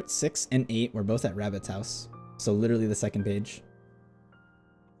 Report 6 and 8 were both at Rabbit's house. So literally the second page.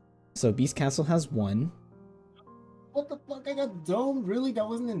 So Beast Castle has 1. What the fuck? I got domed? Really? That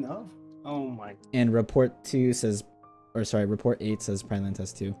wasn't enough? Oh my. And Report 2 says, or sorry, Report 8 says Prideland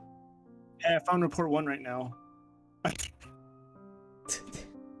has 2. Yeah, I found Report 1 right now.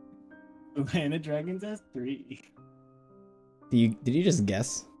 Atlanta Dragons has 3. Did you just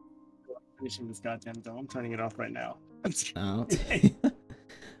guess? Finishing this goddamn dome. I'm turning it off right now. Oh.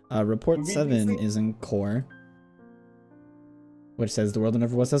 Report 7 is in Core, which says The World That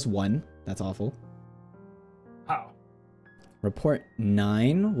Never Was has 1. That's awful. How? Report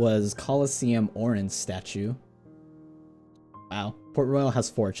 9 was Colosseum Orange statue. Wow. Port Royal has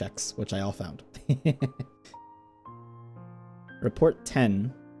 4 checks, which I all found. Report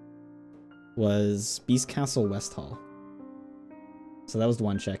 10 was Beast Castle West Hall. So that was the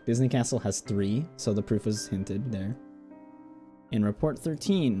 1 check. Disney Castle has 3, so the proof was hinted there. And Report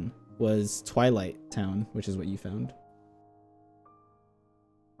 13 was Twilight Town, which is what you found.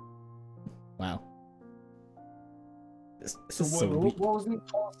 Wow. This So is what, so what, weak. what was in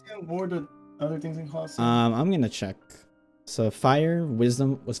Colosseum? What were the other things in Colosseum? I'm gonna check. So Fire was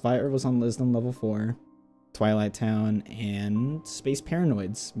on Wisdom level 4. Twilight Town and Space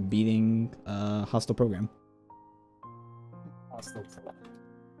Paranoids beating Hostile Program. Hostile.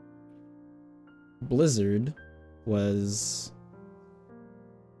 Blizzard was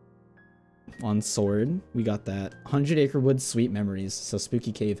on Sword. We got that. 100 Acre Wood Sweet Memories. So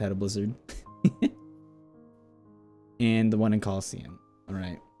Spooky Cave had a Blizzard. And the one in Coliseum.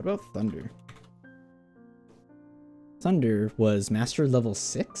 Alright. What about Thunder? Thunder was Master level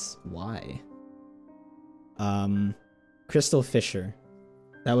 6? Why? Crystal Fisher.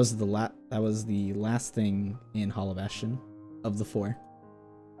 That was the last thing in Hall of Ashen of the 4.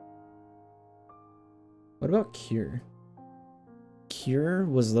 What about Cure? Cure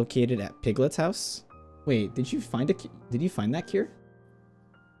was located at Piglet's house. Wait, did you find that Cure?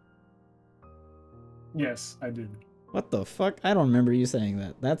 Yes, I did. What the fuck? I don't remember you saying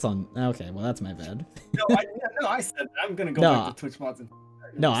that. That's on. Okay, well that's my bad. No, I said that. I'm gonna go No, back to Twitch mods and.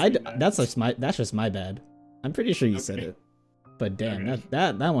 No, say that. that's just my bad. I'm pretty sure you said Okay. it. But damn, Okay.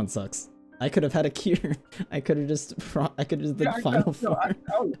 that one sucks. I could have had a Cure. I could have just did I Final know, Four. I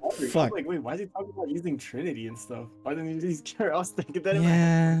was wondering. Fuck. I'm like, wait, why is he talking about using Trinity and stuff? Why didn't he use Cure? I was thinking that.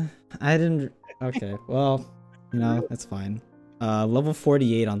 Yeah, I didn't. Okay, well, you know, that's fine. Level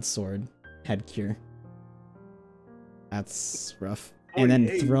 48 on Sword had Cure. That's rough. And then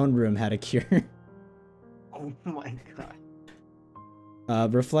 48. Throne Room had a Cure. Oh my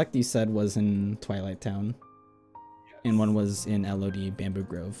god. Reflect, you said, was in Twilight Town. And one was in LOD Bamboo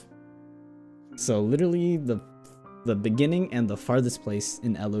Grove. So literally the beginning and the farthest place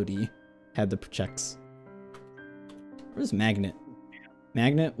in LOD had the checks. Where's Magnet?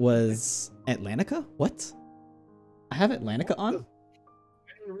 Magnet was Atlantica? What? I have Atlantica on? I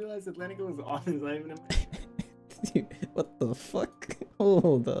didn't even realize Atlantica was on. It's not even Dude, what the fuck?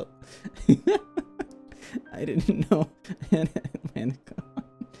 Hold up. I didn't know I had Atlantica on.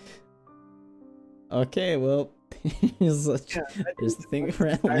 Okay, well, here's the thing for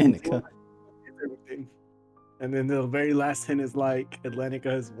Atlantica. Everything. And then the very last hint is like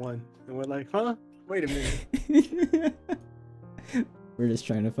Atlantica has won, and we're like, huh? Wait a minute. We're just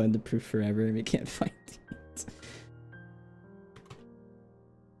trying to find the proof forever and we can't find it.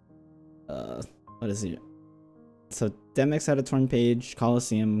 What is it? So Demix had a torn page,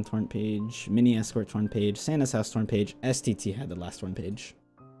 Coliseum torn page, Mini Escort torn page, Santa's House torn page, STT had the last torn page.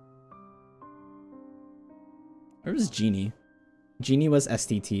 Where was Genie? Genie was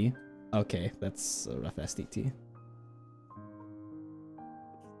STT. Okay, that's a rough STT.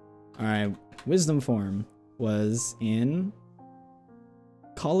 Alright, Wisdom Form was in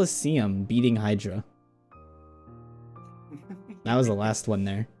Coliseum beating Hydra. That was the last one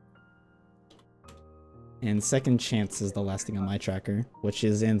there. And Second Chance is the last thing on my tracker, which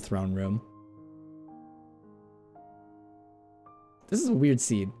is in Throne Room. This is a weird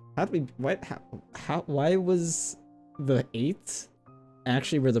seed. How did we, why was the 8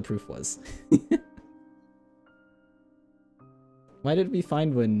 actually where the proof was? Why did we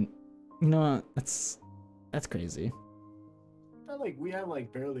find one? You know what? That's crazy. I feel like we have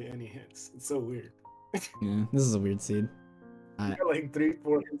like barely any hits. It's so weird. Yeah, this is a weird seed. We got like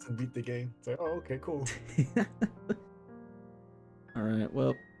 3-4 hits and beat the game. It's like, oh, okay, cool. Alright,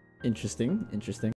 well, interesting.